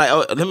though? Like,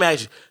 let me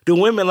ask you: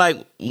 do women like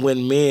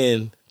when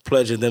men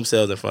pleasure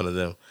themselves in front of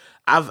them?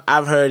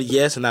 I've heard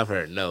yes and I've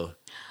heard no.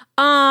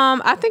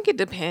 I think it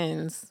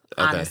depends.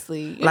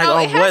 Honestly, you like, know,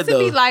 on it has what, to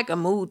be though? like a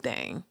mood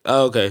thing.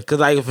 Oh, okay, because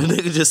like if a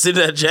nigga just sit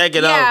there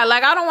jacking off. Yeah,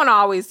 like I don't want to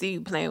always see you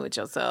playing with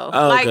yourself.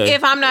 Oh, like okay.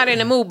 if I'm not in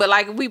the mood, but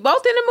like if we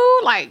both in the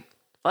mood, like.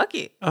 Fuck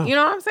it. Oh, you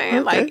know what I'm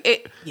saying? okay.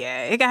 Like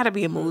it gotta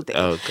be a mood thing.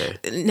 Okay.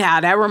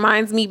 Now that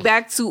reminds me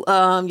back to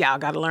y'all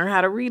gotta learn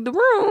how to read the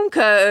room,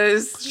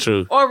 cause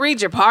true. Or read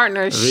your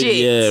partner. Shit.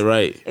 Yeah,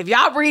 right. If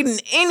y'all reading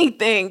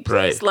anything,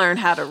 please learn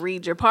how to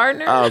read your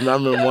partner. I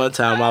remember one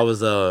time I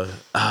was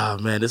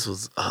this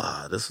was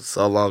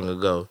so long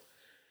ago.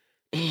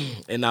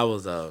 And I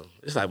was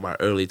it's like my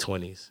early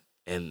 20s.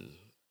 And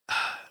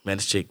man,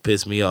 this chick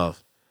pissed me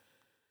off.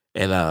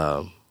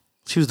 And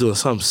she was doing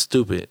something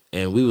stupid,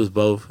 and we was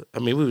both, I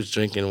mean, we was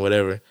drinking or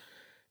whatever,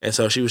 and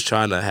so she was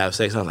trying to have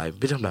sex. I'm like,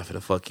 bitch, I'm not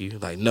finna fuck you.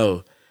 Like,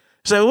 no.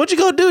 She's like, what you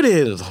gonna do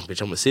then? I was like,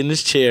 bitch, I'm gonna sit in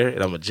this chair,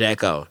 and I'm gonna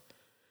jack off.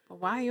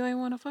 But why you ain't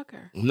wanna fuck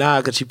her?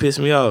 Nah, because she pissed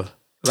me off.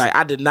 Like,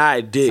 I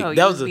denied dick. So that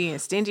you was being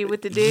stingy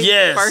with the dick?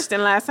 Yes. First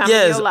and last time in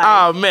your life?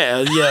 Oh,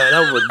 man.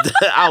 Yeah,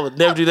 I would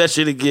never do that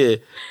shit again.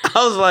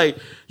 I was like,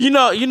 you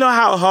know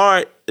how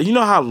hard, you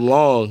know how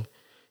long,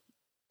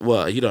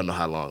 well, you don't know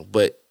how long,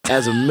 but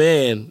as a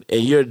man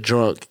and you're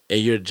drunk and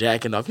you're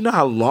jacking off, you know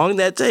how long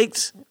that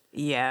takes?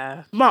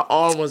 Yeah. My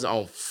arm was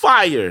on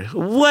fire.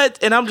 What?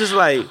 And I'm just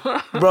like,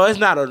 bro, it's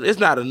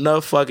not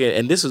enough fucking.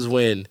 And this was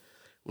when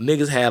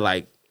niggas had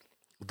like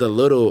the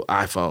little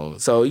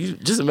iPhone. So you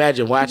just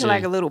imagine watching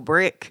like a little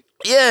brick.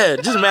 Yeah,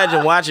 just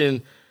imagine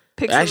watching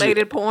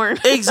Pixelated porn.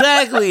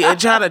 Exactly, and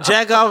trying to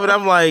jack off, and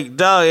I'm like,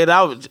 dog,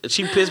 and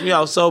she pissed me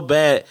off so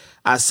bad.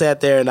 I sat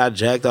there and I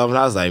jacked off, and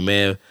I was like,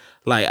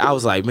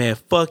 man,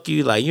 fuck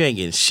you, like you ain't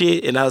getting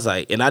shit. And I was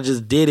like, and I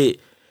just did it,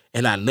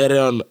 and I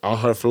nutted on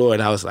her floor,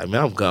 and I was like,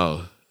 man, I'm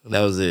gone.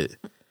 That was it.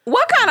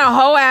 What kind of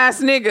hoe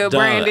ass nigga,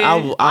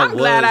 Brandon? I'm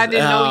glad I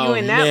didn't know you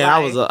in that. Man, I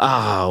was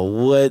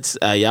what?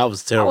 Yeah, I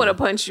was terrible. I would have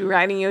punched you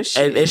right in your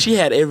shit. And she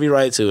had every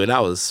right to, and I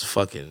was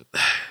fucking.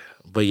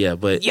 But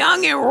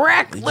young and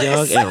reckless.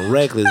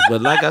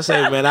 But like I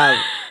say, man, I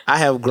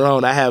have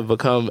grown. I have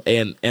become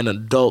an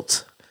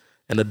adult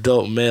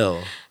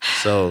male.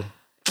 So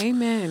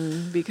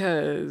amen.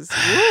 Because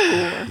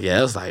yeah,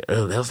 that was like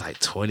early. That was like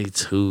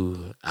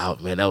 22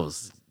 out, man. That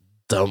was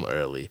dumb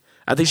early.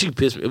 I think she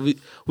pissed me. We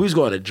was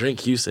going to drink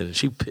Houston, and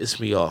she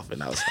pissed me off,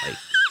 and I was like,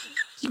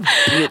 "You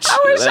bitch!" I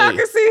wish I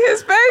could see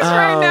his face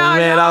right now.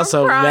 Man, I was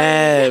so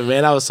mad.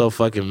 Man, I was so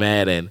fucking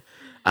mad, and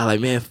I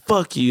like, man,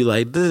 fuck you,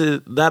 like this,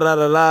 da da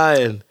da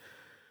da, and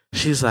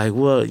she's like,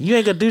 well, you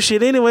ain't gonna do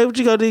shit anyway. What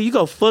you gonna do? You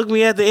gonna fuck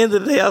me at the end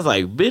of the day? I was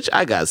like, bitch,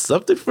 I got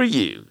something for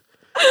you.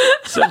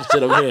 So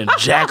sit up here and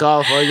jack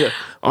off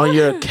on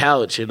your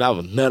couch, and I'm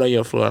gonna nut on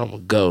your floor. I'm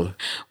gonna go.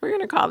 We're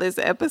gonna call this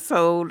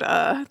episode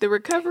 "The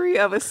Recovery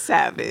of a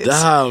Savage."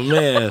 Oh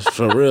man,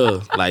 for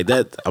real, like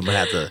that. I'm gonna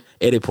have to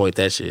edit point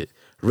that shit.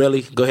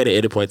 Really, go ahead and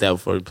edit point that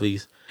for me,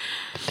 please.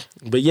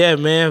 But yeah,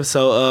 man.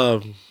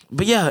 So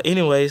But yeah,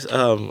 anyways,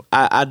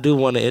 I do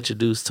want to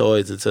introduce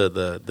toys into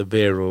the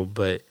bedroom,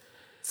 but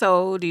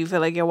so do you feel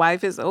like your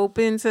wife is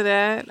open to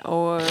that,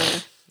 or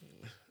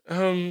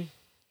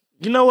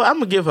you know what? I'm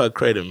gonna give her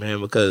credit, man,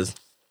 because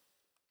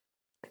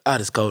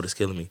this cold is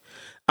killing me.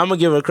 I'm gonna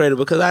give her credit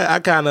because I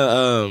kind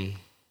of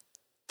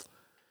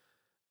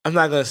I'm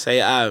not gonna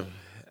say I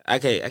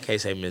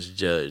can't say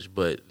misjudged,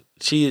 but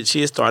she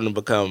is starting to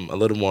become a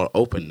little more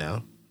open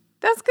now.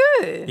 That's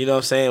good. You know what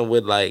I'm saying?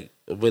 With like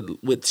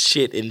with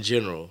shit in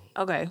general.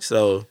 Okay.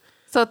 So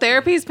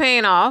therapy's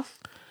paying off.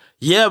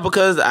 Yeah,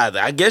 because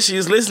I guess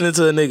she's listening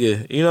to a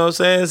nigga. You know what I'm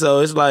saying? So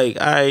it's like,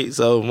 all right,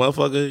 so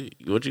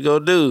motherfucker, what you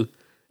gonna do?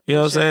 You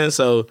know what I'm saying?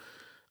 So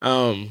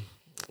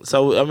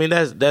I mean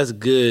that's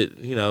good,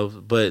 you know,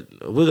 but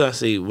we're gonna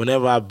see.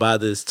 Whenever I buy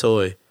this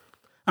toy,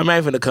 I'm not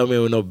even gonna come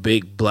in with no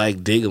big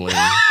black diggling.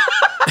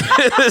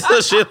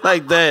 So shit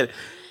like that.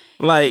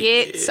 Like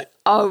it's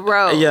a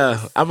rose.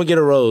 Yeah, I'm gonna get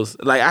a rose.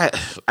 Like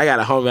I got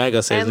a homie, I ain't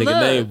gonna say his nigga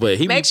name, but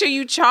he make sure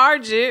you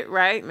charge it,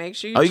 right? Make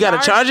sure you you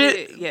gotta charge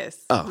it?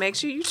 Yes. Oh. Make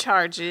sure you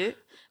charge it.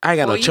 I ain't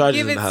got no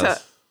chargers in the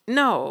house.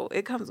 No,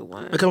 it comes with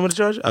one. It comes with a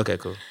charger? Okay,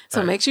 cool.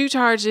 So make sure you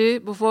charge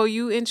it before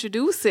you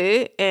introduce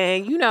it,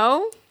 and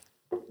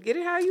get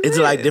it how you Is live.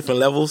 it like different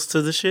levels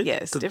to the shit?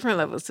 Yes, different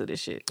levels to the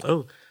shit.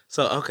 Oh,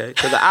 so okay,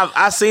 because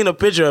I seen a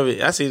picture of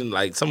it. I seen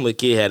like some little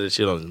kid had this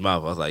shit on his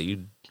mouth. I was like,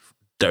 you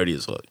dirty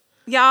as fuck.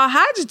 Y'all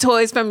hide your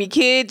toys from your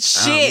kids.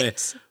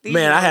 Shit,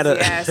 man, I had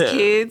ass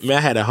kids. Man,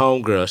 I had a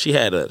homegirl.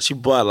 She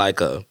bought like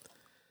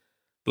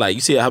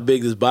you see how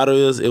big this bottle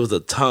is? It was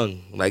a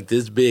tongue like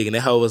this big, and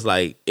that hoe was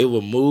like it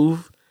would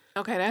move.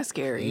 Okay, that's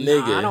scary.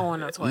 Nigga, no, I don't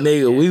want no toy.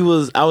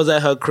 Nigga, I was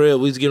at her crib.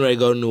 We was getting ready to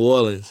go to New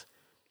Orleans,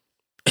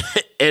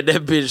 and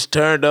that bitch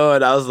turned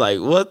on. I was like,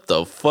 what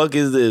the fuck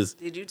is this?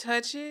 Did you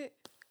touch it?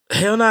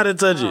 Hell no, I didn't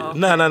touch it. Okay.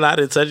 No, I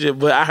didn't touch it.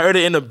 But I heard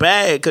it in the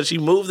bag because she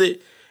moved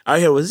it. I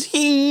heard it was So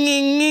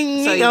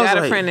you got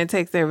a friend that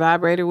takes their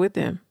vibrator with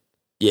them?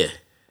 Yeah.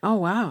 Oh,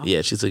 wow.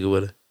 Yeah, she took it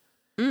with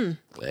her.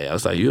 Hey, I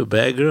was like, you a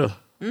bad girl.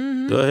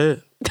 Mm-hmm. Go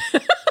ahead.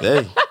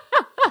 Hey.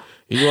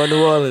 You go to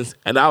New Orleans.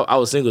 And I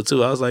was single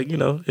too. I was like,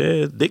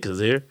 yeah, Dick is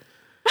here.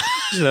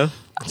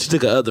 She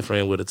took her other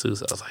friend with her too.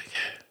 So I was like,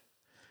 yeah.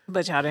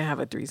 But y'all didn't have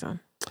a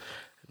threesome?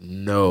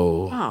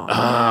 No.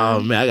 Oh,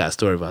 man, I got a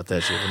story about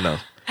that shit. But no.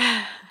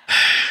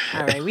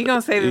 All right, we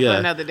gonna save it for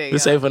another day. We'll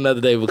save it for another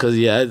day because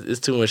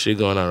it's too much shit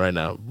going on right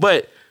now.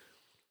 But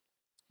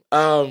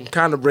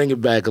kind of bring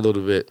it back a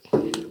little bit.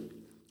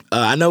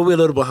 I know we're a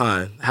little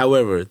behind.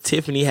 However,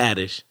 Tiffany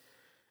Haddish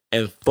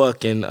and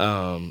fucking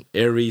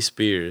Aries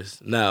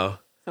Spears. Now,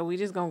 so we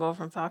just gonna go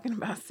from talking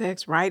about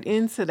sex right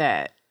into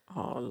that.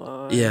 Oh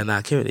Lord. Yeah,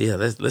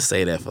 let's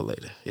say that for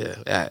later. Yeah.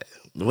 All right.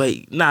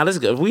 Wait, let's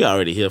go. We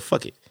already here.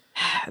 Fuck it.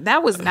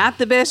 That was not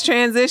the best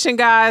transition,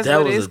 guys. That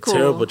but was it's a cool.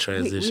 terrible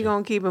transition. We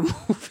gonna keep it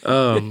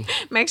moving.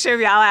 Make sure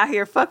y'all out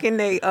here fucking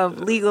they of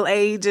legal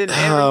age and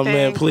everything. Oh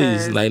man,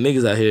 please, like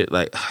niggas out here,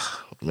 like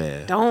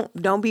man.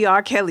 Don't be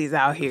R. Kelly's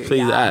out here.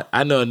 Please, y'all.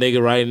 I know a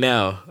nigga right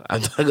now.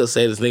 I'm not gonna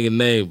say this nigga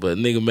name, but a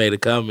nigga made a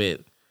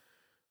comment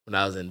when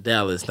I was in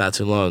Dallas not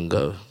too long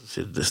ago.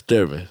 Shit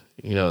disturbing.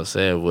 You know what I'm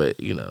saying? But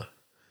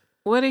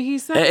what did he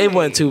say? It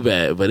wasn't too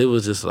bad, but it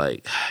was just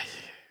like.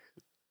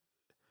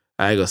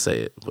 I ain't gonna say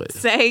it, but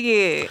say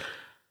it.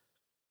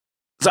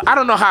 So I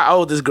don't know how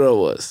old this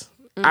girl was.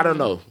 Mm-hmm. I don't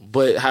know,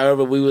 but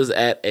however, we was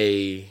at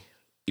a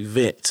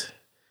event,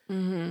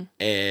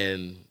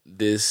 and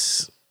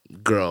this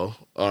girl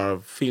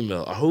or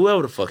female or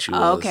whoever the fuck she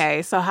was.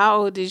 Okay, so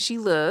how old did she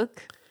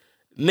look?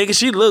 Nigga,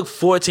 she looked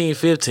 14,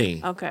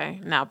 15.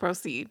 Okay, now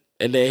proceed.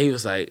 And then he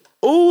was like,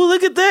 "Oh,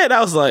 look at that."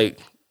 I was like,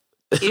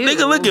 Ew,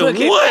 "Nigga, look at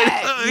what?"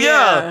 that.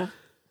 Yeah.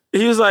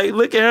 He was like,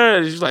 "Look at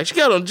her." She's like, "She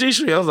got on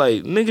G-string." I was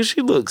like, "Nigga,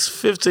 she looks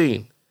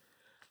 15."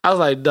 I was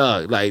like,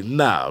 "Dog, like,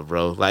 nah,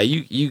 bro. Like,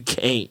 you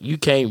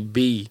can't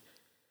be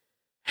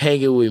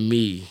hanging with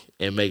me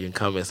and making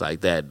comments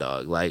like that,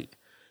 dog." Like,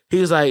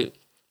 he was like,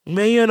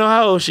 "Man, you don't know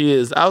how old she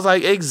is." I was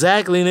like,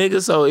 "Exactly,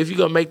 nigga. So if you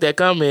gonna make that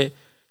comment,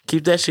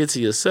 keep that shit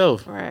to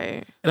yourself."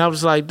 Right. And I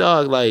was like,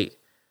 "Dog, like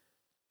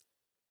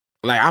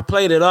I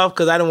played it off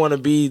because I didn't want to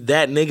be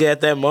that nigga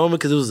at that moment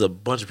because there was a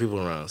bunch of people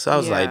around." So I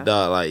was like,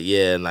 "Dog, like,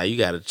 yeah, like, you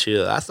gotta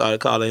chill." I started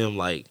calling him,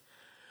 like,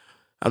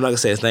 I'm not gonna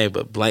say his name,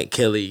 but Blank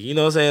Kelly. You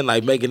know what I'm saying?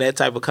 Like, making that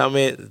type of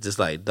comment, just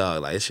like,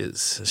 dog, like,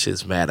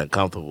 shit's mad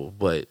uncomfortable.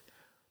 But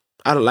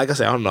like I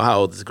said, I don't know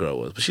how old this girl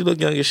was, but she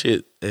looked young as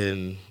shit.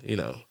 And, you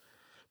know,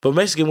 but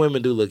Mexican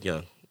women do look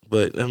young.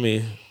 But I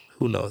mean,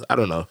 who knows? I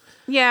don't know.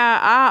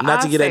 Yeah,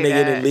 not to get that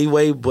nigga that. any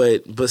leeway,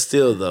 but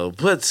still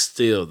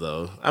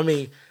though. I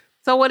mean,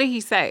 so what did he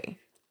say?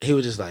 he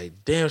was just like,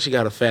 "Damn, she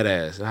got a fat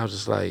ass," and I was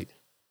just like,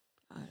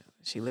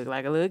 "She looked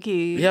like a little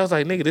kid." Yeah, I was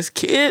like, "Nigga, this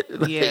kid."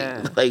 Like,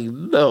 Yeah. Like,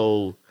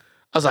 no.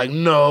 I was like,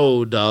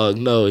 "No, dog,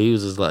 no." He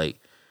was just like,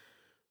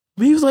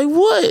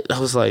 "What?" I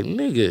was like,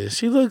 "Nigga,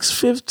 she looks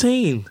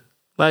 15.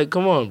 Like,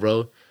 come on,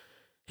 bro."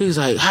 He was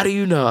like, "How do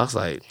you know?" I was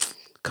like,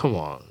 come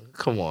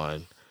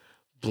on,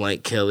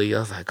 Blank Kelly. I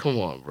was like, "Come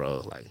on,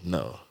 bro." Like,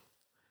 no.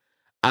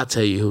 I'll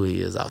tell you who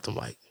he is off the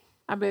mic.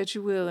 I bet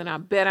you will, and I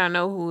bet I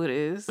know who it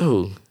is.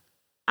 Who?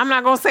 I'm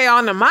not gonna say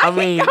on the mic. I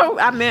mean,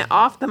 I meant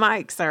off the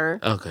mic, sir.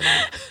 Okay.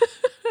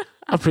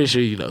 I'm pretty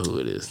sure you know who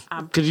it is.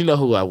 Because you know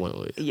who I went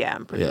with. Yeah,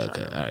 I'm pretty sure.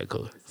 Okay. All right,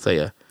 cool. So,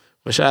 yeah.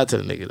 But shout out to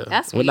the nigga, though.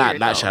 That's well, weird, not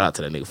though. shout out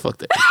to the nigga. Fuck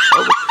that.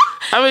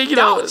 I mean, you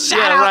Don't know.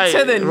 shout out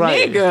to the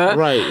nigga.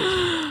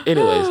 Right.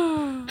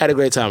 Anyways, had a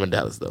great time in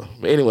Dallas, though.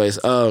 But anyways,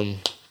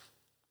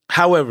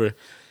 however,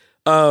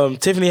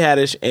 Tiffany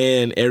Haddish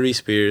and Aries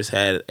Spears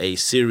had a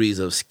series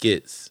of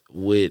skits,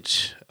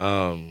 which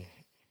was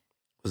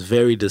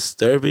very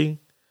disturbing.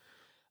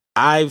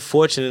 I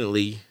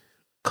fortunately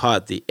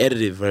caught the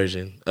edited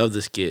version of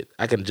the skit.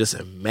 I can just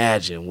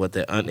imagine what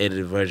the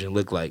unedited version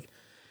looked like,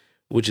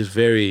 which is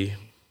very,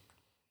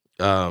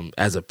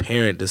 as a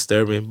parent,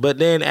 disturbing. But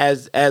then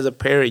as a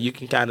parent, you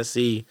can kind of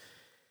see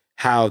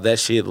how that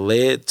shit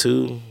led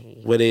to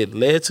what it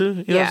led to.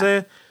 You know what I'm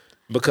saying?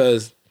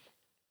 Because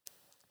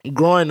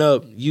growing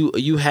up,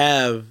 you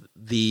have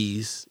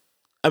these.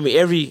 I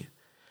mean,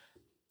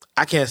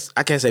 I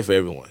can't say for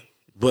everyone,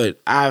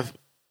 but I've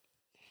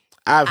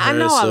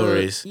heard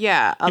stories.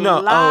 A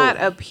lot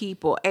of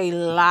people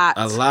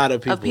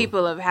of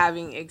people of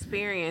having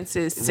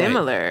experiences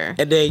similar. Right.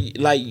 And then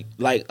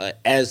like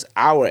as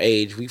our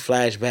age, we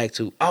flash back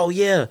to, oh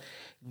yeah,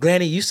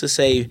 Granny used to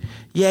say,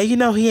 yeah, you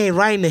know, he ain't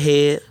right in the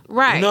head.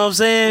 Right. You know what I'm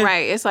saying?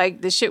 Right. It's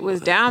like the shit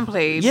was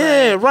downplayed.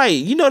 Yeah, right.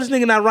 You know this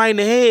nigga not right in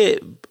the head,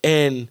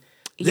 and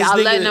y'all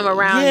letting him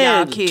around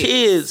y'all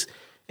kids.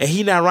 And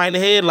he not right in the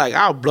head, like,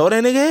 I'll blow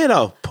that nigga head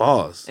off.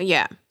 Pause.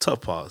 Yeah.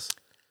 Tough pause.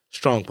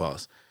 Strong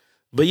pause.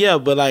 But yeah,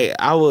 but like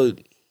I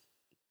would,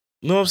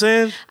 you know what I'm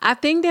saying? I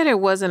think that it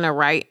wasn't a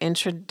right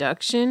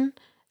introduction.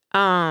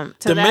 To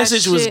the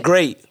message was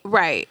great,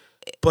 right?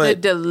 But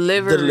the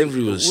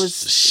delivery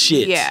was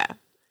shit.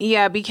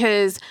 Yeah,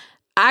 because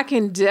I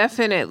can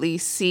definitely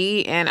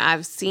see, and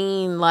I've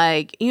seen,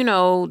 like, you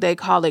know, they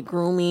call it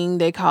grooming,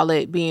 they call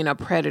it being a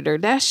predator.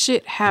 That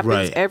shit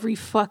happens every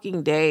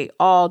fucking day,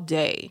 all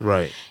day,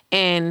 right?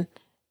 And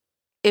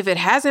if it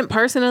hasn't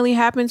personally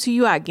happened to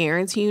you, I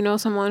guarantee you know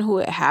someone who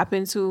it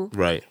happened to.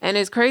 Right. And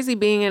it's crazy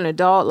being an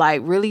adult,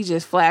 like really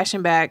just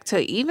flashing back to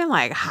even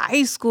like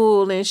high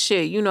school and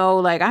shit. You know,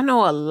 like I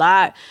know a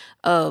lot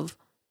of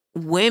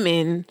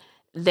women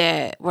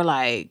that were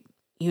like,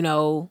 you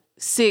know,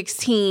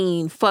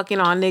 16 fucking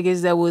on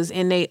niggas that was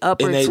in their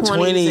upper 20s and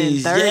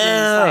 30s.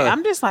 Yeah. Like,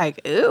 I'm just like,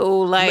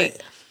 ew.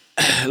 Like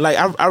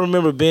I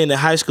remember being in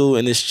high school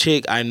and this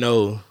chick I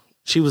know,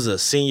 she was a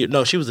senior.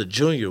 No, she was a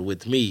junior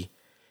with me.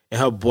 And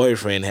her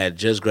boyfriend had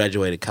just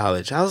graduated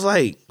college. I was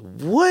like,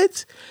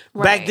 what?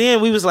 Right. Back then,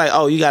 we was like,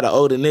 oh, you got an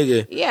older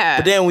nigga. Yeah.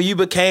 But then when you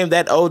became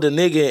that older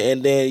nigga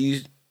and then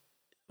you,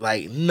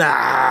 like, nah.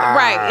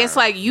 Right. It's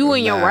like you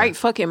in your right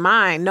fucking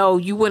mind. No,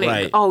 you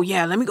wouldn't, oh,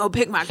 yeah, let me go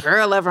pick my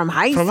girl up from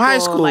high school. From high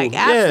school, like,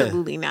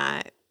 absolutely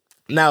not.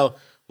 Now,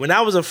 when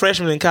I was a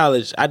freshman in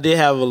college, I did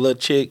have a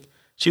little chick.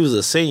 She was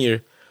a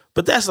senior.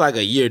 But that's like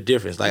a year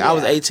difference. Like, I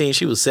was 18,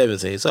 she was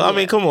 17. So, I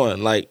mean, come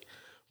on, like.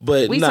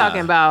 But we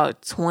talking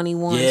about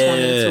 21,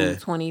 22,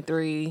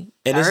 23,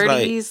 and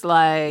 30s, it's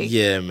like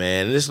yeah,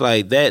 man. And it's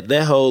like that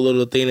whole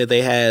little thing that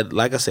they had.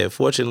 Like I said,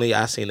 fortunately,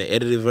 I seen the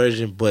edited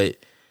version, but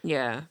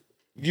yeah,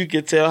 you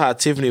could tell how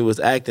Tiffany was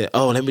acting.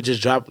 Oh, let me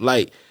just drop.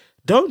 Like,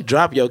 don't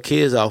drop your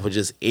kids off with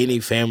just any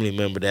family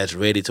member that's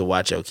ready to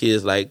watch your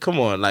kids. Like, come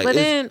on, like. But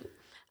then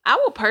I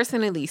will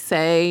personally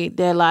say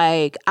that,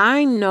 like,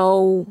 I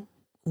know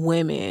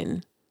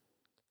women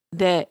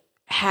that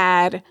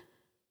had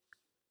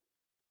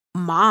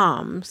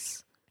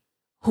moms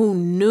who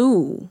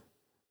knew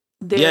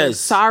their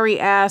sorry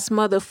ass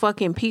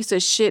motherfucking piece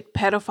of shit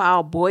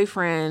pedophile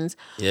boyfriends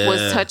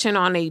was touching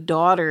on their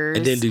daughters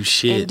and didn't do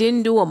shit and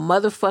didn't do a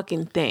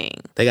motherfucking thing.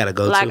 They gotta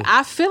go like too.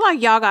 I feel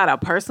like y'all got a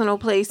personal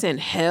place in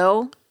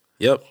hell.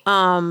 Yep.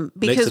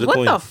 Because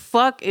what the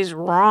fuck is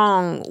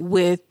wrong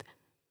with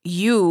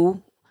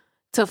you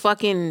to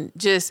fucking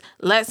just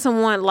let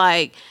someone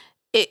like,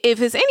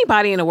 if it's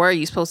anybody in the world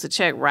you're supposed to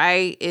check,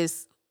 right?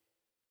 It's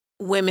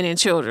women and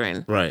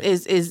children, right?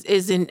 Is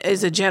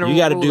a general. You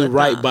got to rule do of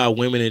right thumb. by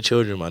women and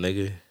children, my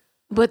nigga.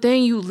 But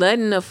then you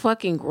letting a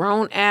fucking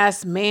grown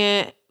ass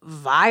man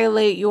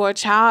violate your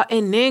child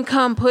and then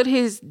come put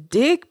his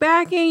dick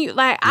back in you.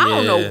 Like, I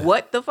don't know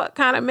what the fuck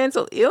kind of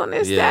mental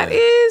illness that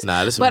is.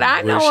 Nah, this but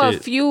I know shit.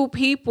 a few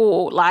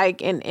people,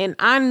 like, and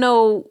I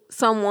know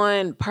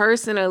someone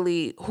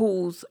personally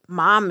whose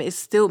mom is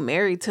still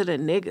married to the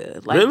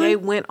nigga. Like, really? They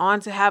went on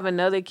to have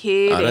another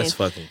kid. Oh, that's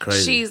and fucking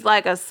crazy. She's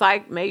like a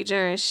psych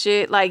major and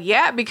shit. Like,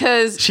 yeah,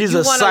 because she's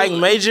a psych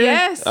major?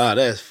 Yes. Oh,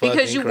 that's fucking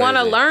because you crazy. want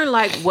to learn,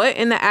 like, what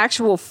in the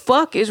actual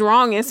fuck is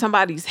wrong in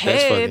somebody's head.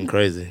 That's fucking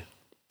crazy.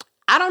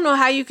 I don't know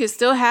how you could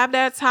still have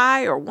that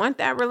tie or want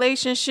that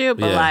relationship,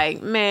 but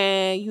like,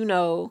 man, you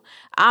know,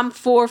 I'm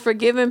for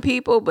forgiving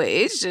people, but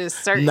it's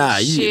just certain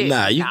shit.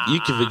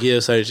 You can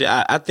forgive certain shit.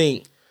 I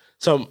think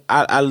so.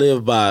 I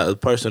live by a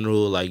personal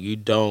rule, like you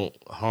don't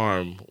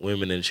harm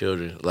women and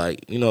children.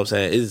 Like, you know what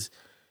I'm saying? It's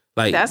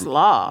like that's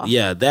law.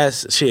 Yeah,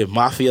 that's shit.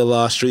 Mafia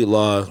law, street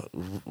law,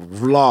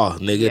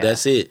 nigga. Yeah.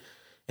 That's it.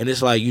 And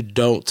it's like you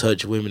don't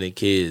touch women and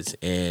kids,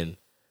 and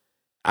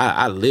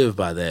I live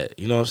by that.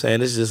 You know what I'm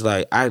saying? It's just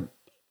like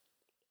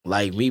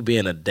like me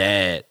being a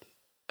dad,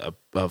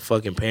 a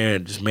fucking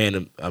parent, just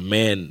a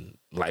man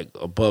like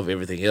above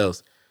everything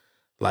else.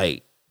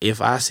 Like if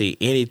I see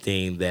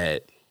anything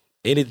that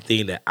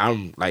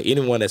I'm like,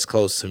 anyone that's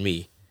close to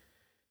me,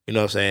 you know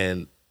what I'm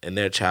saying, and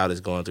their child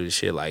is going through this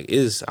shit, like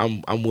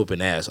I'm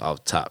whooping ass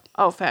off top.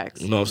 Oh,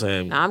 facts. You know what I'm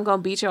saying? Now I'm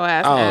gonna beat your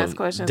ass and ask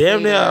questions.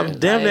 I'm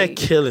damn near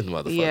killing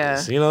motherfuckers.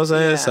 Yeah. You know what I'm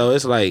saying? Yeah. So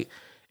it's like,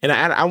 and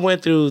I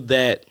went through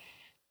that.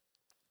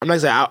 I'm not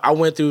saying I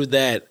went through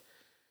that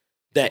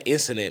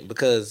incident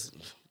because,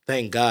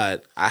 thank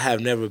God, I have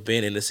never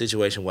been in a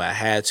situation where I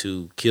had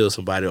to kill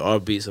somebody or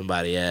beat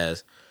somebody's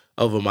ass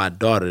over my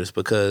daughters,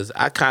 because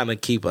I kind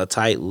of keep a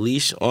tight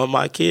leash on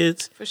my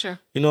kids. For sure.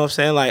 You know what I'm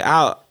saying? Like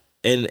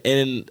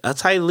and a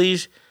tight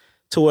leash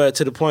to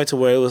the point to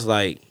where it was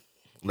like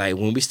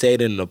when we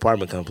stayed in an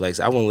apartment complex,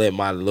 I wouldn't let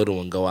my little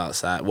one go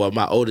outside. Well,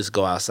 my oldest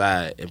go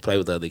outside and play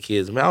with other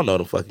kids. I mean, I don't know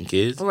them fucking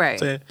kids. Right.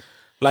 You know what I'm saying?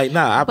 Like,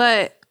 nah.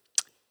 But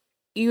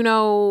you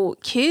know,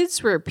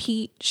 kids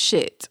repeat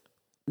shit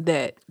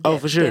that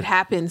for sure, that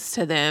happens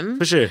to them.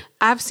 For sure.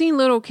 I've seen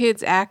little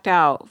kids act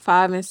out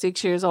 5 and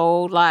 6 years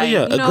old, like,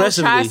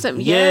 aggressively. Try some,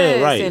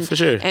 right, for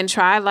sure. And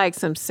try like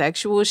some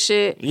sexual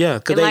shit. Yeah,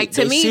 because like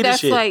to they me, see that's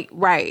the shit.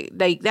 like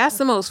like that's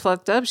the most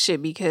fucked up shit,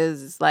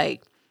 because it's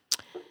like,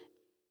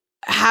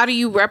 how do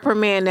you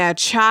reprimand that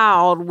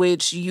child,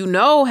 which you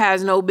know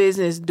has no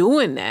business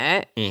doing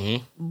that,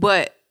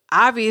 but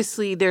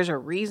obviously there's a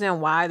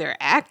reason why they're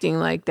acting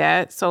like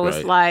that. So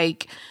it's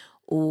like,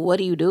 what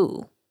do you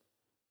do?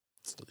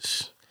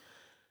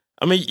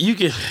 I mean, you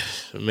can,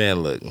 man,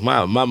 look,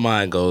 my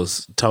mind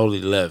goes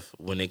totally left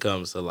when it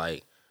comes to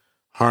like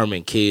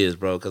harming kids,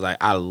 bro, because like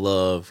I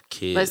love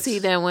kids. But see,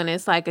 then when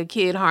it's like a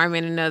kid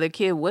harming another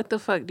kid, what the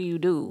fuck do you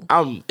do?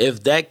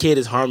 If that kid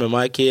is harming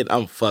my kid,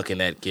 I'm fucking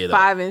that kid up.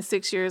 5 and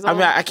 6 years old? I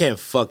mean, I can't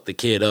fuck the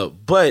kid up,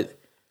 but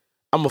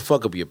I'm gonna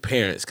fuck up your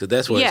parents, because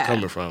that's where it's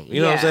coming from.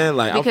 You know what I'm saying?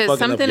 Like, because I'm fucking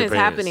something up your is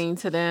parents. happening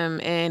to them,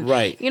 and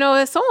right. You know,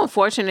 it's so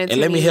unfortunate. And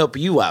let me help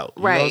you out.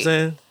 You know what I'm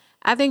saying?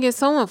 I think it's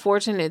so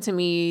unfortunate to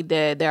me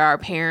that there are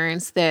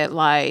parents that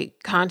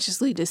like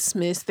consciously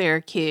dismiss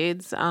their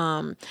kids.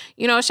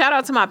 You know, shout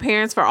out to my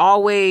parents for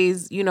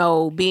always, you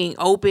know, being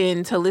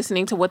open to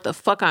listening to what the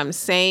fuck I'm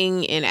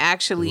saying and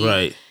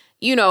actually,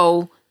 you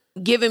know,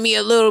 giving me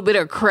a little bit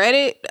of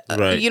credit,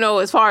 you know,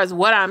 as far as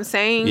what I'm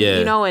saying,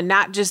 you know, and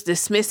not just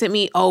dismissing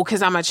me,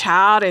 because I'm a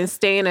child, and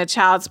stay in a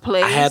child's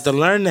place. I had to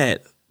learn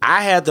that.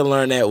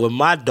 With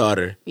my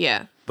daughter.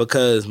 Yeah.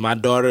 Because my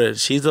daughter,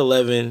 she's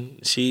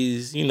 11.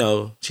 She's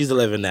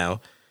 11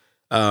 now.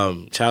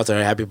 Shout out to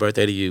her. Happy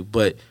birthday to you.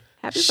 But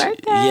happy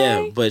birthday.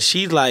 Yeah, but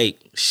she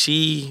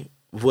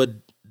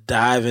would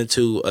dive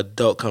into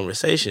adult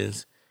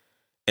conversations.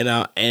 And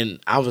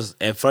I was,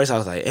 at first I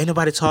was like, ain't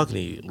nobody talking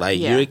to you. Like,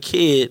 you're a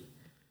kid,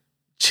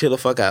 chill the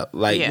fuck out.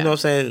 Like, you know what I'm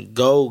saying?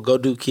 Go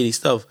do kiddie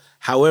stuff.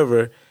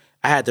 However,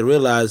 I had to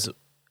realize,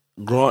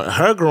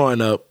 growing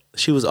up,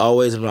 she was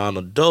always around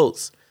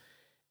adults.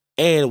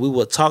 And we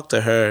would talk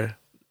to her,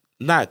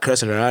 not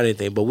cursing her or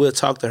anything, but we'll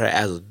talk to her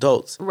as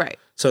adults. Right.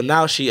 So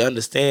now she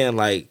understands,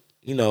 like,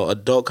 you know,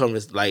 adult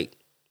conversations, like,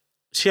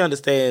 she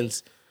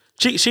understands,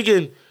 she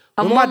can,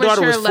 when my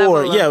daughter was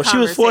 4, she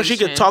was 4, she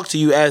could talk to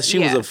you as she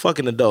was a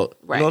fucking adult.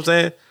 Right. You know what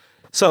I'm saying?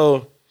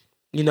 So,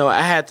 you know,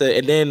 I had to,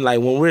 and then,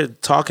 like, when we're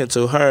talking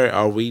to her,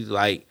 are we,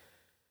 like,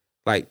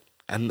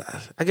 and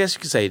I guess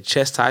you could say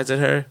chastising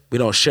her. We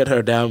don't shut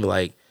her down,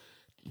 like,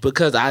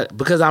 because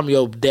I'm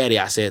your daddy,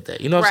 I said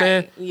that. You know what I'm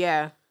saying?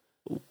 Yeah.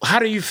 how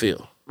do you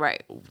feel?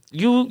 Right.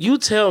 You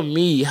tell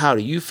me, how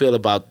do you feel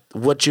about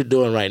what you're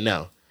doing right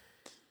now?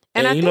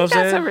 And I you think know what I'm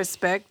that's saying? a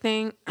respect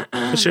thing.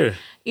 For sure.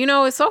 You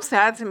know, it's so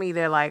sad to me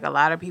that like a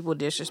lot of people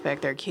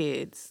disrespect their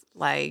kids.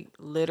 Like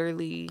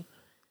literally,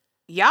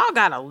 y'all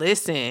gotta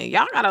listen.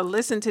 Y'all gotta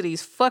listen to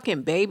these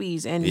fucking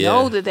babies and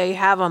know that they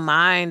have a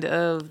mind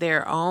of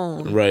their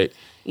own. Right.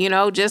 You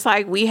know, just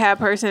like we have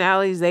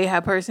personalities, they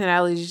have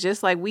personalities.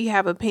 Just like we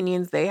have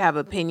opinions, they have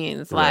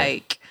opinions. Right.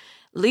 Like,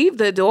 leave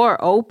the door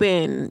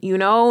open, you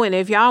know? And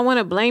if y'all want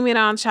to blame it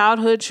on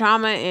childhood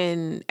trauma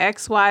and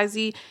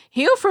XYZ,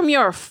 heal from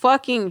your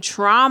fucking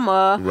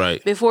trauma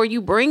before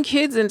you bring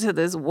kids into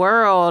this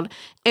world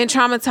and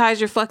traumatize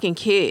your fucking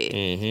kid.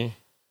 Mm-hmm.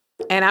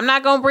 And I'm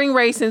not going to bring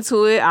race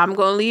into it. I'm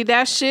going to leave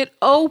that shit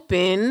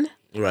open.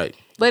 Right.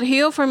 But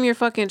heal from your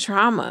fucking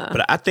trauma.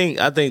 But I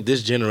think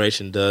this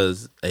generation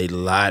does a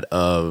lot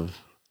of...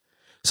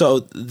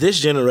 So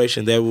this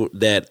generation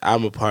that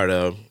I'm a part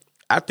of,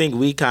 I think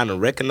we kind of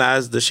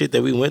recognize the shit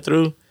that we went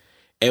through,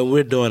 and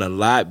we're doing a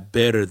lot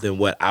better than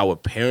what our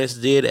parents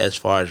did as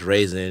far as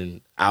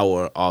raising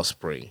our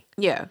offspring.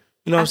 Yeah.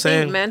 You know what I'm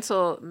saying? I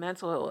think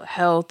mental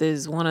health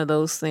is one of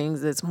those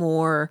things that's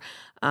more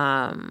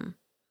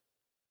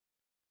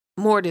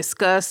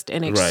discussed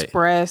and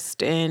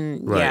expressed,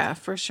 and yeah,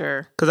 for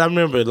sure. Because I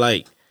remember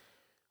like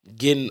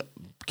getting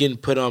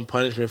put on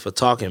punishment for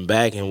talking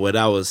back, and what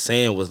I was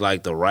saying was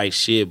like the right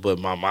shit, but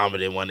my mama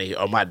didn't want to hear,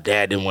 or my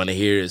dad didn't want to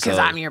hear it. Because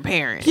I'm your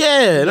parent.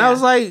 Yeah, and I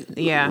was like,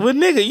 well,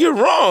 nigga, you're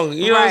wrong.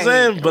 You know what I'm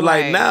saying? But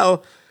like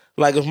now,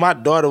 like if my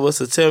daughter was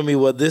to tell me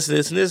what this and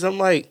this and this, I'm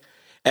like,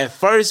 at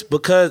first,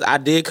 because I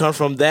did come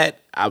from that,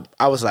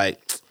 I was like,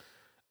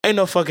 ain't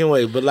no fucking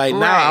way. But like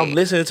now I'm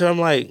listening to her, I'm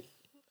like,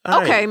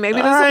 okay,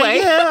 maybe there's a way.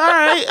 Yeah, all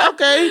right,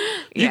 okay.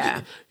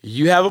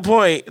 You have a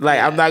point. Like,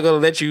 I'm not gonna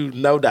let you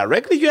know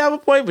directly you have a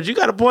point, but you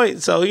got a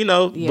point. So, you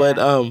know, but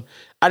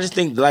I just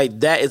think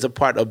like that is a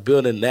part of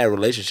building that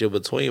relationship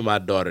between my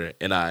daughter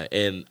and I.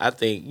 And I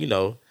think, you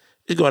know,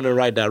 it's going in the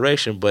right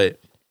direction, but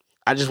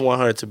I just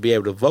want her to be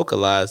able to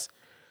vocalize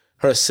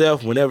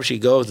herself whenever she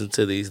goes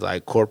into these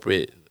like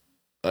corporate,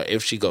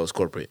 if she goes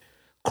corporate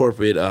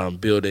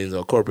buildings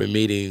or corporate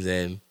meetings,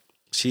 and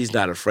she's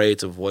not afraid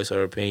to voice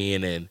her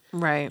opinion, and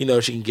you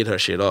know, she can get her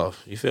shit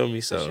off. You feel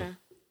me? So,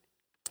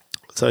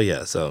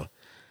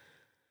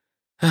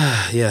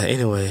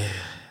 anyway,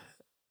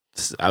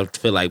 I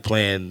feel like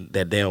playing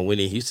that damn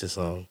Whitney Houston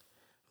song,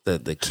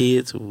 the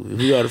kids,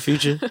 we are the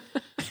future.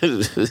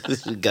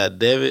 God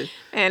damn it!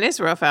 And it's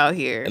rough out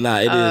here. Nah,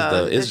 it is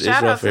though. It's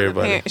rough for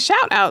everybody.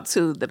 Shout out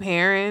to the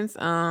parents.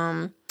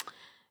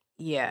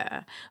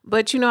 Yeah,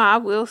 but you know, I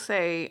will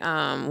say,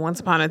 once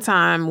upon a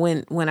time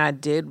when I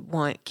did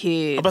want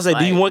kids, I'm about to say,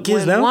 do you want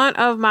kids now? One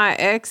of my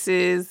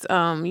exes,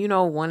 you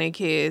know, wanted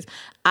kids.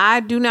 I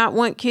do not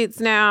want kids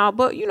now,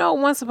 but you know,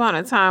 once upon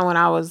a time when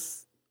I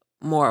was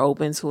more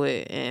open to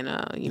it, and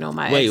you know,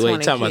 my ex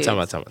wanted kids.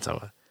 Time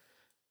out.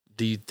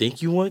 Do you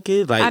think you want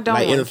kids? Like, I don't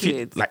like want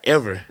kids. Like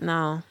ever?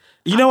 No.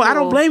 You know, I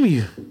don't blame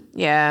you.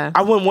 Yeah.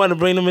 I wouldn't want to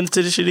bring them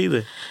into this shit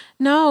either.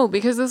 No,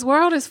 because this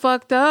world is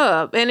fucked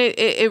up. And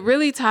it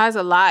really ties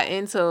a lot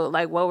into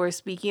like what we're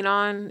speaking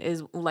on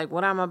is like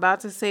what I'm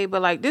about to say.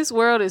 But like this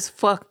world is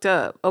fucked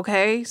up.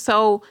 Okay.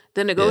 So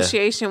the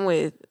negotiation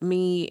with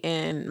me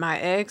and my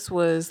ex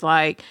was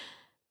like,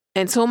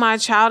 until my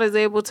child is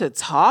able to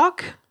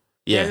talk,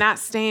 they're not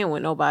staying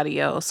with nobody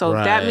else. So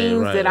if that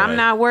means that I'm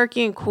not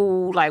working,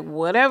 cool. Like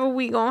whatever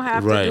we gonna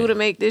have to do to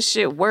make this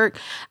shit work.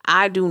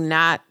 I do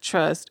not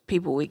trust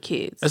people with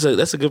kids.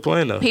 That's a good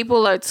plan though.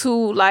 People are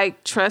too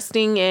like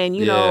trusting, and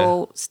you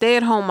know,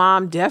 stay-at-home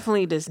mom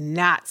definitely does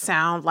not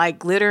sound like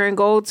glitter and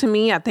gold to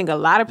me. I think a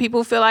lot of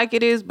people feel like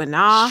it is, but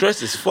nah.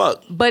 Stress as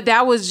fuck. But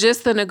that was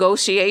just the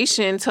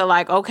negotiation to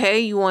like, okay,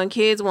 you want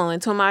kids? Well,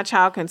 until my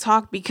child can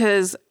talk,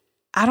 because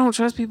I don't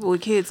trust people with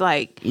kids.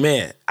 Like,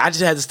 man, I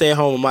just had to stay at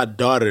home with my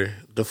daughter,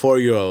 the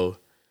 4-year-old,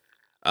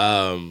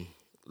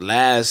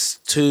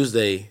 last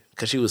Tuesday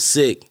because she was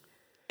sick.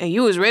 And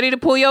you was ready to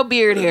pull your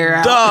beard hair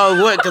out. Dog,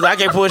 what? Because I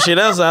can't pull shit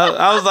else out.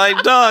 I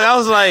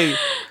was like,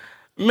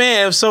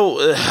 man,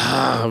 so,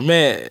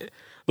 man,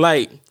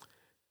 like,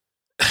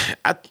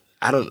 I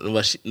don't know.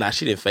 Well,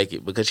 she didn't fake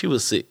it because she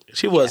was sick.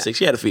 She was sick.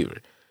 She had a fever.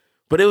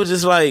 But it was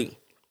just like,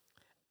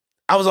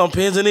 I was on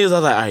pins and needles. I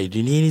was like, all right, do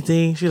you need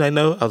anything? She was like,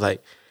 no. I was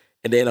like,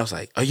 and then I was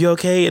like, are you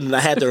okay? And then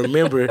I had to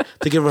remember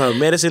to give her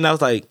medicine. I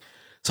was like,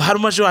 so how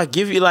much do I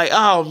give you? Like,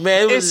 oh,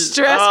 man. It's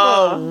stressful.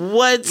 Oh,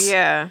 what?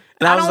 Yeah.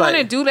 And I don't want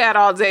to do that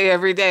all day,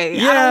 every day.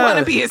 Yeah. I don't want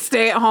to be a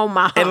stay-at-home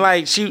mom. And,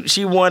 like,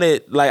 she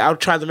wanted, like, I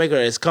tried to make her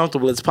as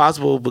comfortable as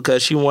possible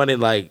because she wanted,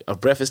 like, a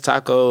breakfast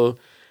taco.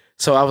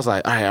 So I was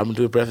like, all right, I'm going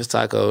to do a breakfast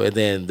taco. And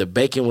then the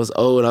bacon was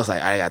old. I was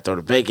like, I got to throw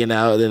the bacon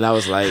out. And then I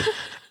was like,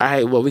 all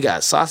right, well, we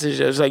got sausage.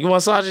 She was like, you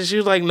want sausage? She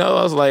was like, no.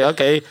 I was like,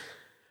 okay.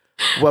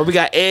 Well, we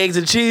got eggs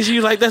and cheese. She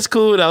was like, that's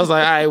cool. And I was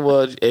like, all right,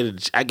 well,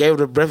 and I gave her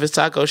the breakfast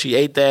taco. She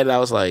ate that. And I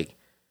was like,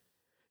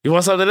 you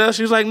want something else?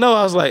 She was like, no.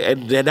 I was like,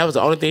 and then that was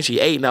the only thing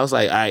she ate. And I was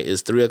like, all right,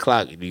 it's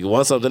 3:00. Do you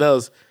want something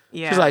else?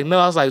 Yeah. She was like, no.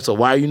 I was like, so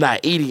why are you not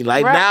eating?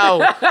 Like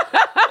now,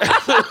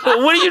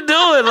 what are you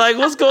doing? Like,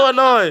 what's going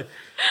on?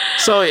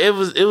 So it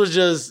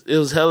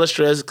was hella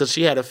stress because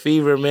she had a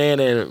fever, man,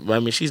 and I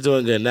mean she's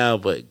doing good now,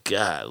 but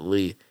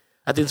golly,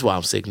 I think that's why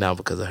I'm sick now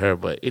because of her.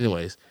 But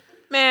anyways,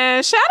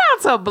 man, shout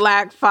out to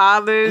Black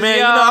fathers, man.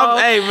 yo.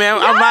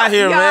 I'm out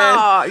here,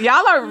 man.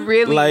 Y'all are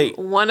really like,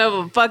 one of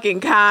a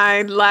fucking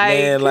kind. Like,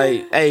 man,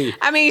 like, hey.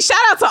 I mean, shout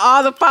out to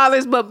all the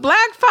fathers, but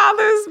Black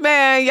fathers,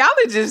 man, y'all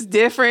are just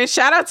different.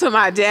 Shout out to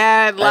my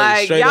dad.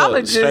 Like, y'all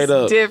are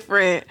just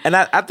different. And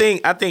I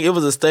think it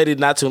was a study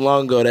not too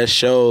long ago that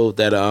showed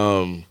that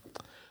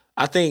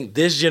I think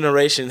this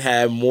generation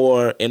had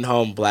more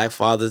in-home Black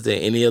fathers than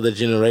any other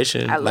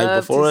generation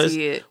before us,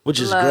 which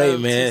is great,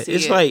 man.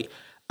 It's like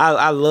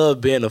I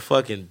love being a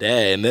fucking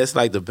dad, and that's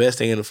like the best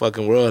thing in the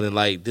fucking world. And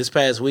like this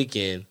past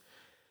weekend,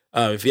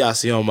 if y'all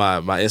see on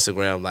my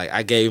Instagram, like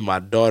I gave my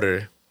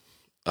daughter,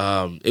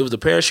 it was the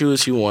pair of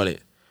shoes she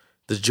wanted,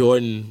 the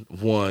Jordan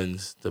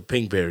 1s, the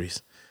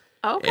Pinkberries.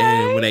 Okay.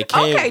 And when they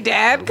came, okay,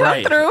 Dad,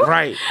 come through.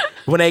 Right.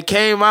 When they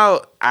came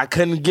out, I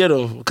couldn't get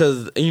them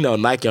because,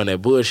 Nike on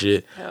that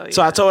bullshit. Yeah.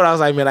 So I told her, I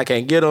was like, man, I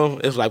can't get them.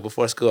 It was like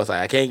before school. I was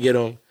like, I can't get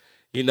them.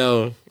 And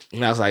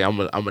I was like, I'm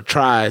gonna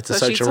try to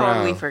search around. So she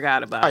totally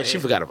forgot about it. She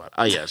forgot about it.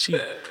 Oh, yeah.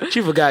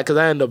 She forgot because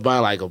I ended up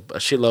buying like a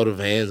shitload of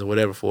Vans or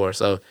whatever for her.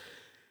 So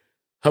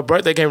her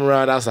birthday came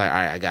around. I was like, all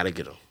right, I got to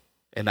get them.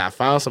 And I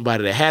found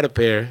somebody that had a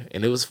pair,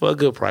 and it was for a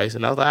good price.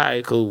 And I was like, all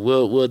right, cool.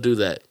 We'll do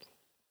that.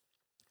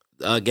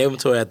 Gave them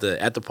to her at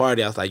the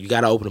party. I was like, you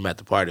got to open them at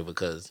the party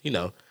because,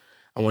 I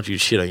want you to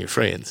shit on your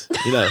friends,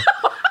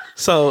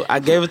 So I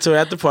gave it to her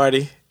at the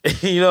party.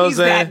 You know what I'm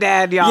saying? He's that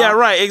dad, y'all. Yeah,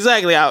 right,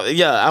 exactly.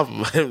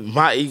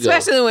 My ego.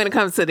 Especially when it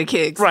comes to the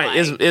kicks. Right,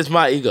 like, it's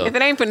my ego. If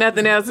it ain't for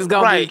nothing else, it's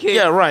going to be a kick.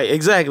 Yeah, right,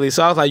 exactly.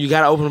 So I was like, you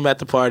got to open them at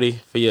the party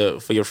for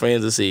your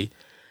friends to see.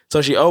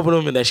 So she opened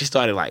them and then she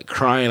started like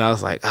crying. I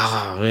was like,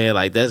 oh man,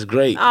 like that's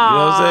great. Aww. You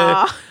know what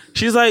I'm saying?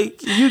 She's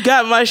like, you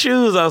got my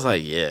shoes. I was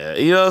like, yeah.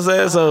 You know what I'm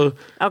saying? So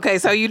okay,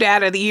 so you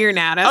dad of the year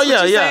now. That's what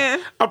you're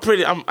saying?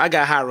 I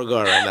got high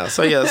regard right now.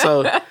 So yeah,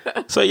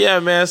 so yeah,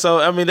 man.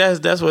 So I mean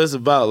that's what it's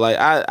about. Like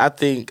I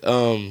think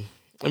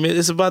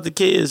it's about the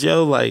kids,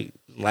 yo. Like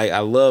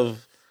I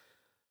love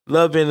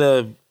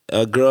being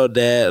a girl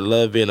dad,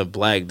 love being a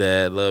Black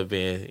dad, love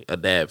being a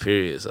dad,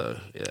 period. So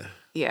yeah.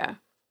 Yeah.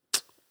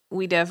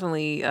 We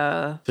definitely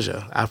for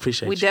sure. I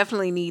appreciate we you.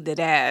 definitely need the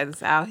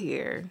dads out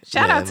here.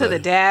 Shout out to the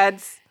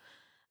dads.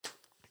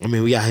 I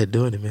mean, we out here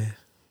doing it, man.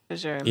 For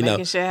sure.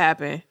 Making shit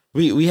happen.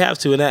 We have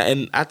to,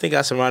 and I think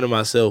I surrounded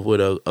myself with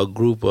a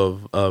group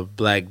of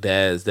Black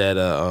dads that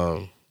are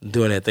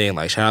doing that thing.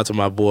 Like shout out to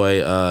my boy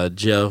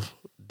Jeff,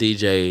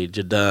 DJ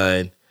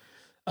Jadon,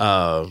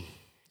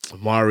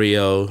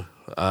 Mario,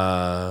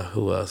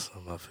 who else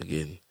am I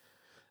forgetting?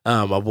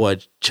 My boy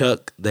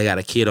Chuck, they got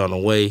a kid on the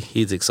way.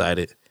 He's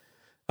excited.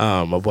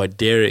 My boy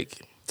Derek.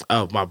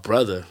 Oh, my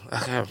brother. I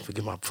can't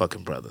forget my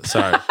fucking brother.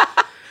 Sorry.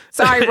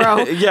 Sorry,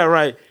 bro. Yeah,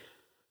 right.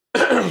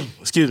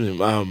 Excuse me.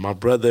 My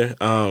brother.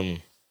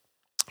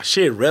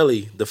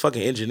 Relly, the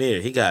fucking engineer.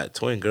 He got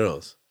twin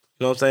girls.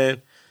 You know what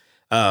I'm saying?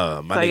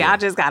 So y'all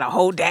just got a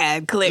whole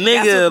dad clique.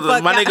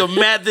 Nigga, my nigga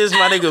Mathis,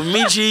 my nigga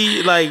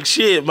Michi, like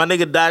shit. My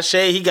nigga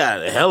Dashe, he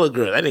got a hella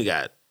girl. That nigga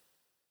got.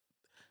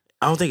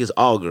 I don't think it's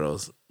all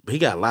girls, but he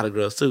got a lot of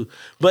girls too.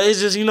 But it's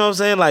just, you know what I'm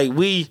saying? Like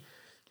we.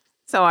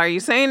 So are you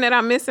saying that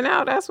I'm missing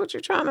out? That's what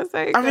you're trying to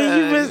say? I mean,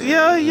 you miss,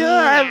 yeah.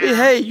 I mean,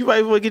 hey, you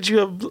might want to get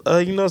you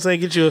a, you know what I'm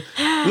saying?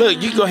 Look,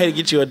 you can go ahead and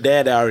get you a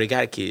dad that already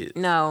got kids.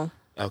 No.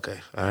 Okay,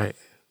 all right.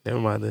 Never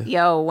mind then.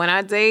 Yo, when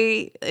I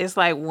date, it's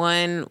like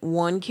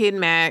one kid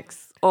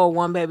max or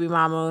one baby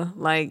mama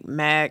like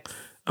max.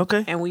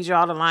 Okay. And we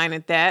draw the line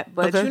at that.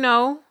 But okay.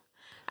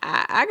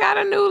 I got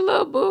a new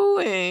little boo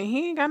and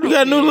he ain't got no kids. You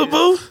got a new little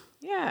boo?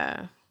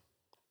 Yeah.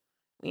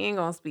 We ain't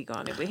gonna speak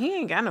on it, but he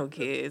ain't got no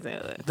kids.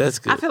 That's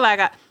good. I feel like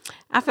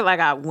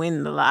I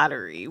win the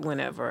lottery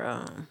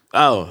whenever.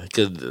 Oh,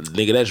 cause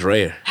nigga, that's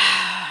rare.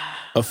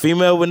 A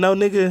female with no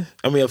nigga.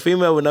 I mean, a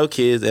female with no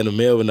kids and a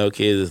male with no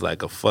kids is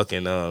like a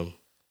fucking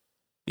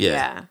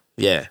Yeah.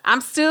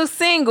 I'm still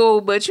single,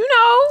 but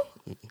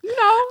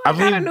I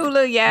got a new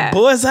little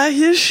boys out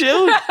here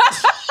shooting.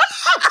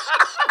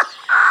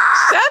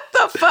 Shut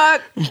the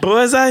fuck.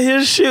 Boys out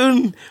here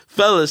shooting.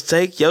 Fellas,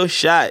 take your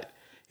shot.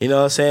 You know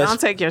what I'm saying?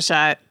 Don't take your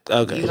shot.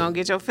 Okay. You're going to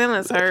get your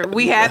feelings hurt.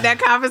 We had that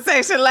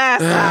conversation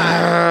last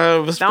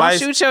time. Don't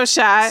shoot your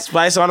shot.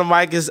 Spice on the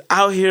mic is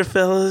out here,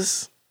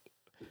 fellas.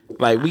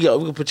 Like, we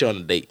can put you on a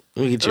date.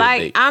 We get you a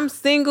date. I'm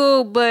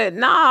single, but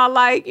nah,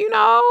 like, I'm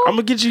going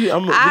to get you.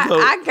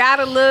 I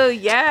got a little,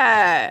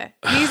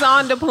 He's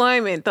on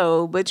deployment,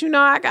 though. But,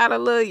 I got a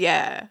little,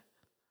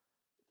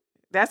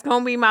 That's going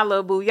to be my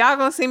little boo. Y'all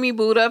going to see me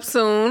boot up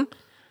soon.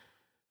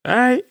 All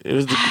right. It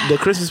was the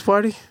Christmas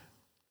party?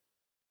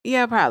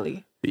 Yeah,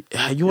 probably. You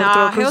want to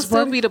throw a Christmas party? He'll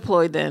still be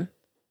deployed then.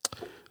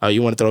 Oh,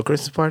 you want to throw a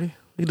Christmas party?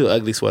 We do an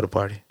ugly sweater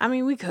party. I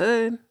mean, we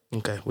could.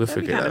 Okay, we'll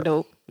figure it out.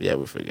 Dope. Yeah,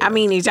 we'll figure it out. I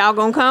mean, is y'all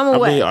gonna come or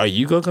what? I mean, are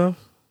you gonna come?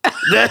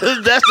 That's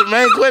the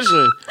main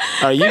question.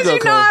 Are you gonna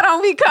come? I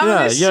don't be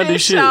coming to you don't do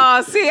shit.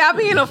 Y'all. See, I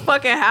be in a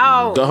fucking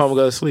house. Go home and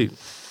go to sleep.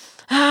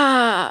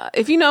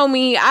 If you know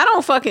me, I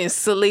don't fucking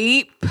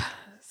sleep.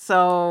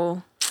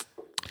 So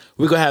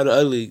we're gonna have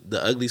the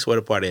ugly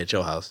sweater party at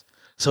your house.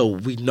 So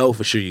we know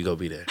for sure you're gonna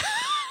be there.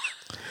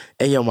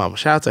 And your mama,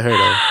 shout out to her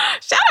though.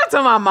 Shout out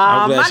to my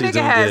mom. My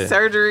nigga had good.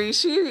 surgery.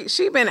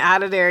 She been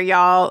out of there,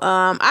 y'all.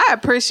 I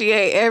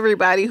appreciate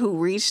everybody who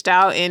reached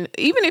out, and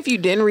even if you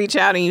didn't reach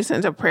out and you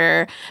sent a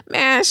prayer,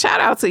 man,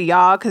 shout out to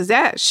y'all because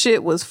that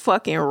shit was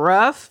fucking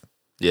rough.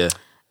 Yeah.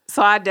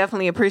 So I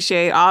definitely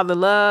appreciate all the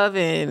love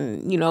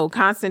and, you know,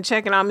 constant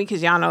checking on me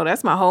because y'all know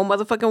that's my whole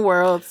motherfucking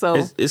world.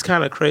 So it's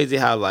kind of crazy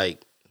how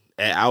like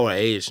at our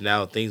age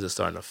now things are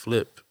starting to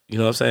flip. You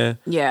know what I'm saying?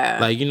 Yeah.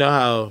 Like, you know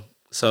how,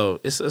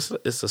 so it's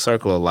a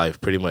circle of life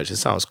pretty much. It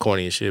sounds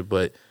corny and shit,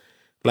 but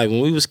like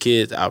when we was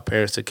kids, our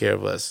parents took care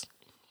of us.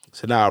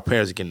 So now our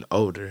parents are getting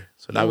older.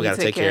 So now we got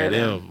to take care of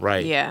them.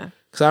 Right. Yeah.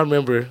 Because I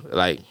remember,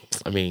 like,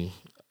 I mean,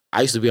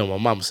 I used to be on my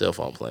mama's cell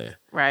phone playing.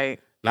 Right.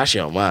 Now she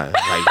on mine.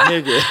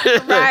 Like,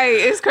 nigga. Right.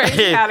 It's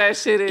crazy how that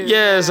shit is.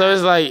 Yeah, man. so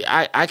it's like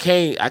I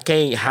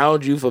can't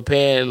hound you for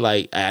paying,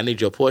 like, I need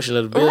your portion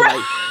of the bill.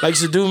 Right. Like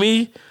used to do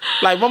me.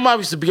 Like my mom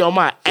used to be on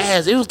my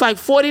ass. It was like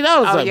 $40.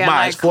 Oh, like, yeah, Ma,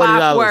 like it's $40.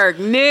 clockwork,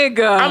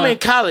 nigga. I'm in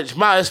college.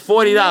 Ma, it's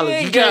 $40. You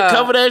Nigga. can't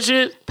cover that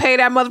shit. Pay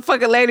that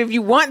motherfucker later if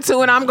you want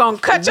to, and I'm gonna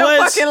cut your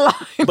What? fucking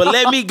line. But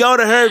let me go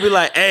to her and be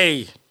like,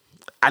 hey,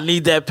 I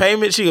need that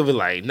payment. She gonna be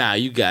like, nah,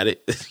 you got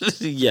it.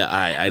 Yeah, all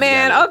right.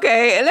 Man, got it.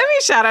 okay. Let me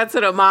shout out to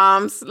the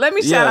moms. Let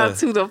me shout Yeah. out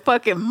to the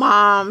fucking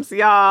moms,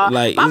 y'all.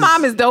 Like, my it's-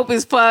 mom is dope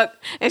as fuck,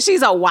 and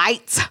she's a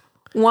white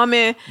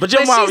woman. But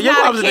your mom she's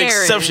not mom's an Karen.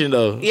 exception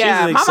though. She's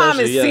Yeah, an my mom exception,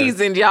 is yeah.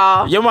 seasoned,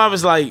 y'all. Your mom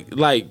is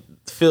like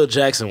Phil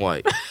Jackson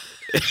white.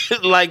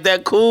 Like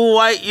that cool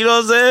white, you know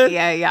what I'm saying?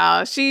 Yeah,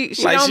 y'all. She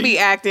Like, don't she- be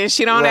acting.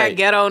 She don't Right. act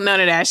ghetto. None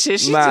of that shit.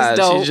 She's Nah,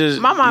 just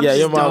dope. My mom's yeah, just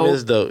your mom dope.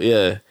 is dope.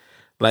 Yeah.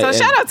 Like, So and-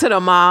 shout out to the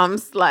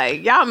moms.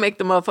 Like y'all make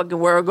the motherfucking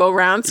world go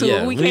round too.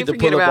 Yeah, we need can't to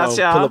forget pull up about on,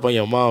 y'all. Pull up on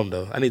your mom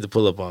though. I need to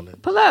pull up on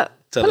it. Pull up.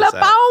 Tell Pull us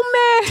up out. on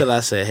me. Till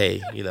I say,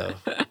 hey, you know,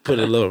 put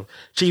a little.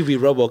 She could be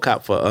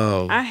RoboCop for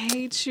I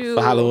hate you.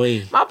 for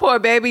Halloween. My poor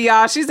baby,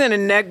 y'all. She's in a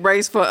neck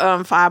brace for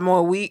 5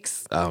 more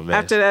weeks Oh man,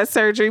 after that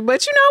surgery.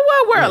 But you know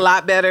what? We're a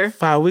lot better.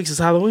 5 weeks is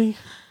Halloween.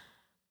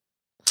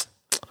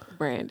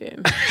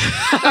 Brandon.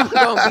 I'm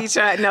gonna beat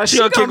your ass. No, She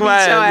gonna kick beat my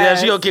ass. your Yeah,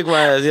 she gonna kick my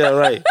ass. Yeah,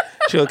 right.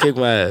 She gonna kick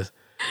my ass.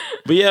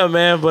 But yeah,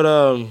 man. But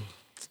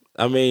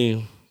I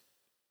mean,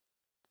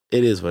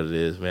 it is what it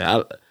is,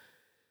 man.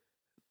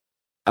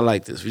 I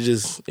like this. We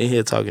just in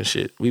here talking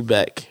shit. We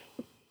back.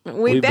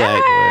 We back,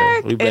 back.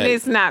 man. We back. And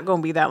it's not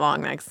gonna be that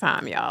long next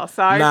time, y'all.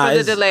 Sorry Nah, for the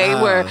it's,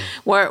 delay.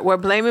 We're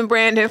blaming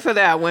Brandon for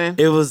that one.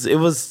 It was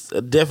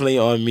definitely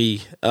on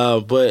me.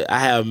 But I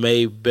have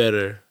made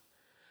better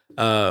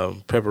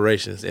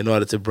preparations in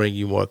order to bring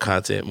you more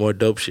content, more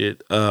dope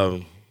shit.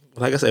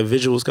 Like I said,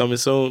 visuals coming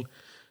soon.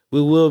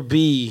 We will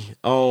be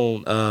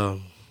on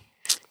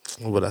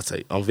what would I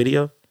say? On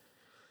video?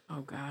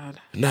 Oh God.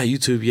 Not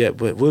YouTube yet,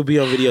 but we'll be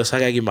on video, so I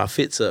gotta get my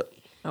fits up.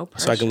 No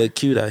pressure. So I can look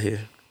cute out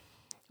here.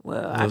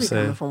 Well, what I I'm be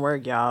saying? coming from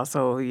work, y'all.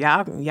 So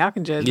y'all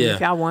can judge me Yeah.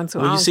 if y'all want to.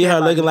 I When you don't see care her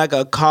about looking it. like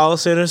a call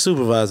center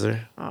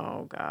supervisor,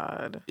 Oh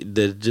God.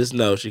 just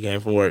know she came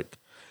from work.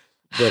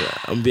 But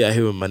I'm gonna be out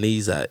here with my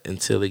knees out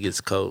until it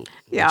gets cold.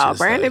 Y'all, Which is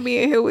Brandon like- be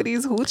in here with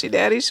these hoochie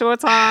daddy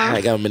shorts on.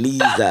 I got my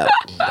knees out.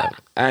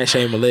 I ain't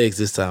shaved my legs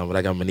this time, but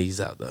I got my knees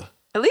out though.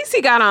 At least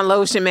he got on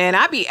lotion, man.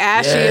 I be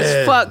ashy as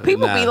Yeah, fuck.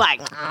 People be nah.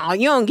 like, oh,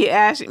 you don't get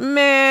ashy.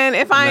 Man,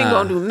 if I ain't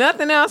Nah. gonna do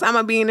nothing else, I'm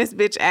gonna be in this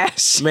bitch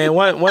ash. Man,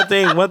 one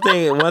thing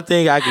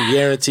I can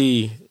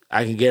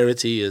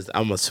guarantee is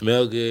I'm gonna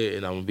smell good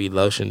and I'm gonna be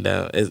lotioned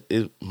down.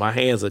 My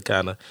hands are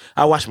kind of.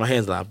 I wash my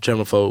hands a lot. I'm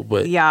germaphobe,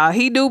 but Y'all,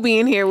 he do be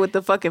in here with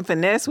the fucking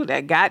finesse with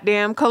that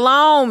goddamn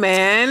cologne,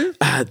 man.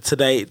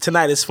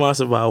 tonight is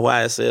sponsored by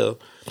YSL,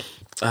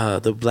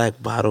 the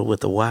black bottle with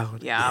the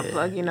wild. Y'all,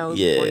 plug your nose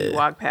before you Yeah.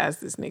 walk past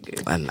this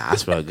nigga. I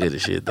smell good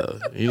as shit though.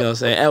 You know what I'm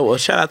saying? And, well,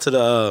 shout out to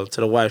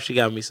the wife. She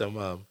got me some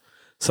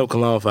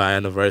cologne for our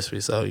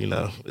anniversary. So you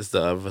know it's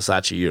the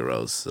Versace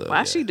Euros. So, Why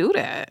yeah. she do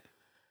that?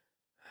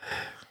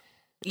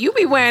 You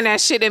be wearing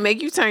that shit that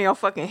make you turn your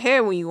fucking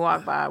head when you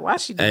walk by. Why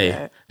she do Hey,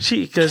 that?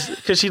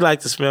 cause she like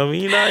to smell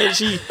me, you know, and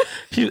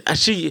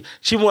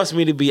she wants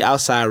me to be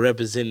outside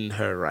representing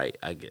her right,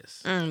 I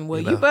guess. Well,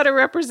 you know? you better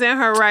represent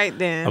her right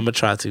then. I'm gonna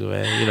try to,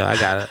 man. You know,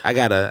 I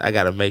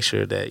gotta make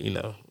sure that, you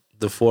know,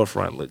 the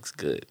forefront looks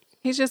good.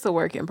 He's just a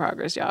work in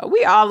progress, y'all.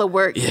 We all a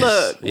work. Yes,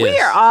 Look, we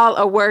yes. are all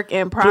a work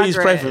in progress. Please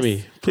pray for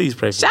me. Please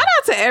pray for Shout me.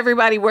 out to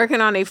everybody working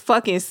on their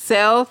fucking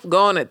self,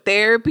 going to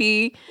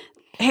therapy,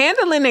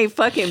 handling their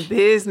fucking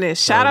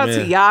business. Shout out to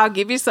man. y'all.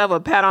 Give yourself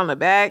a pat on the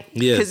back.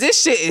 Yes. Because this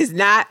shit is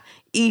not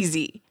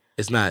easy.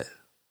 It's not.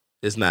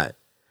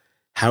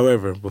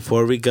 However,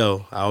 before we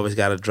go, I always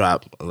gotta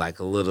drop like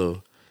a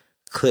little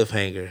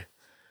cliffhanger.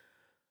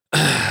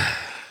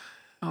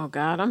 Oh,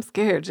 God, I'm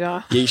scared,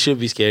 y'all. Yeah, you should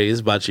be scared. It's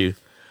about you.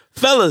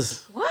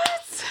 Fellas,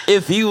 What?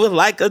 if you would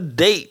like a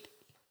date.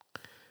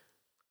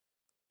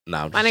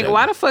 Nah, I'm My just nigga, joking.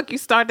 why the fuck you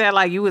start that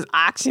like you was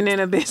auctioning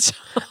a bitch?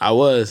 I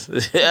was.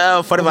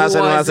 Yeah, 45 Who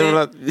was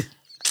 75.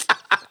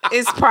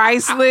 It's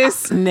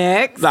priceless.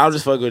 Next. No, I'm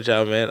just fucking with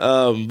y'all,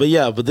 man.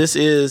 But this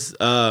is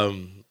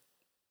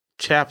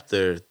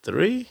chapter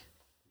 3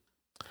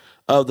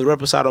 of the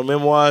Reposado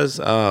Memoirs.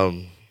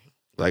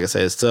 Like I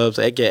said, it's Tubbs,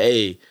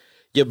 aka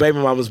your baby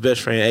mama's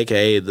best friend,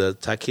 aka the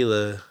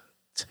Tequila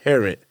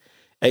Tyrant,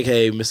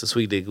 aka Mr.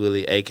 Sweet Dick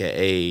Willie,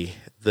 aka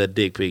the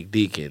Dick Pic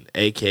Deacon,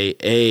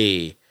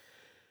 aka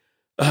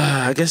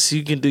I guess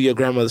you can do your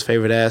grandmother's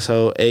favorite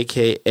asshole,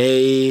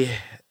 aka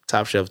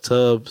Top Chef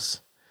Tubbs,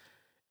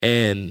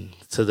 and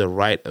to the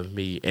right of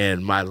me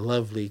and my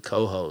lovely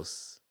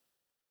co-host,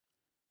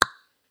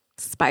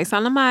 Spice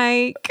on the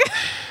mic.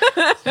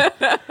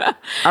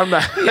 I'm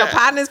not Your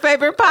partner's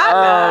favorite partner.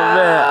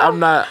 Oh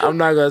man, I'm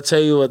not gonna tell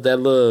you what that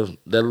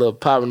little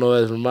pop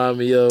noise remind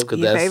me of, because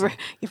your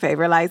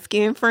favorite light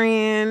skinned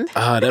friend.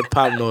 That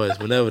pop noise.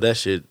 Whenever that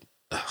shit,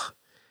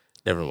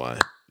 never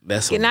mind.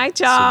 That's Good night,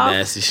 some y'all.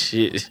 nasty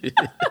shit.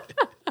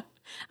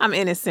 I'm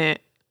innocent.